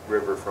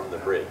 upriver from the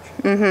bridge.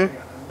 Huh.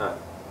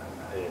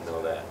 I didn't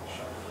know that.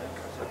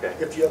 Okay.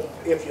 If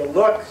you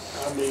look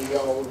on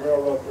the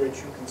railroad bridge,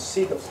 you can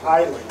see the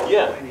piling.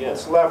 Yeah.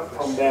 That's left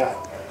from that.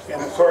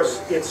 And of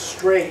course, it's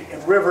straight,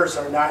 and rivers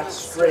are not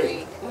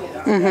straight,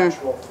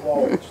 natural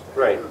flow.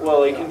 Right.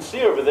 Well, you can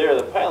see over there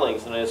the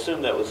pilings, and I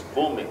assume that was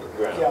booming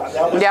grounds. Yeah,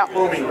 that was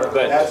booming ground.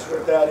 That's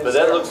what that is. But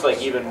that looks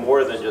like even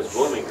more than just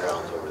booming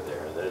grounds over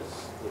there. There's,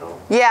 you know.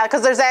 Yeah,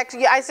 because there's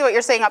actually, I see what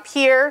you're saying up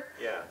here.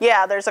 Yeah.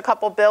 Yeah, there's a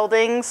couple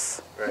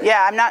buildings. Right.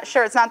 Yeah, I'm not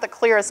sure. It's not the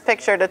clearest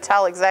picture to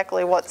tell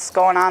exactly what's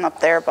going on up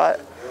there, but.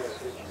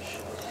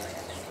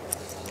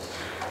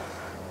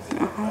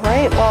 All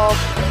right, well,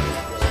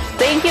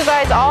 thank you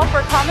guys all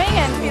for coming.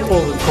 And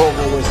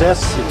Culver was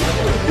SC.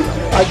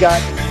 I got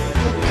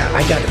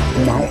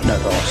a mountain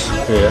of those.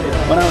 Yeah.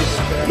 When I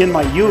was in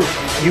my youth,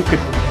 you could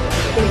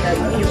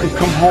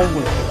come home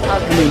with, I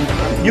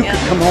mean, you could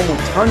come home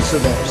with tons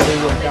of those. They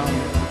were down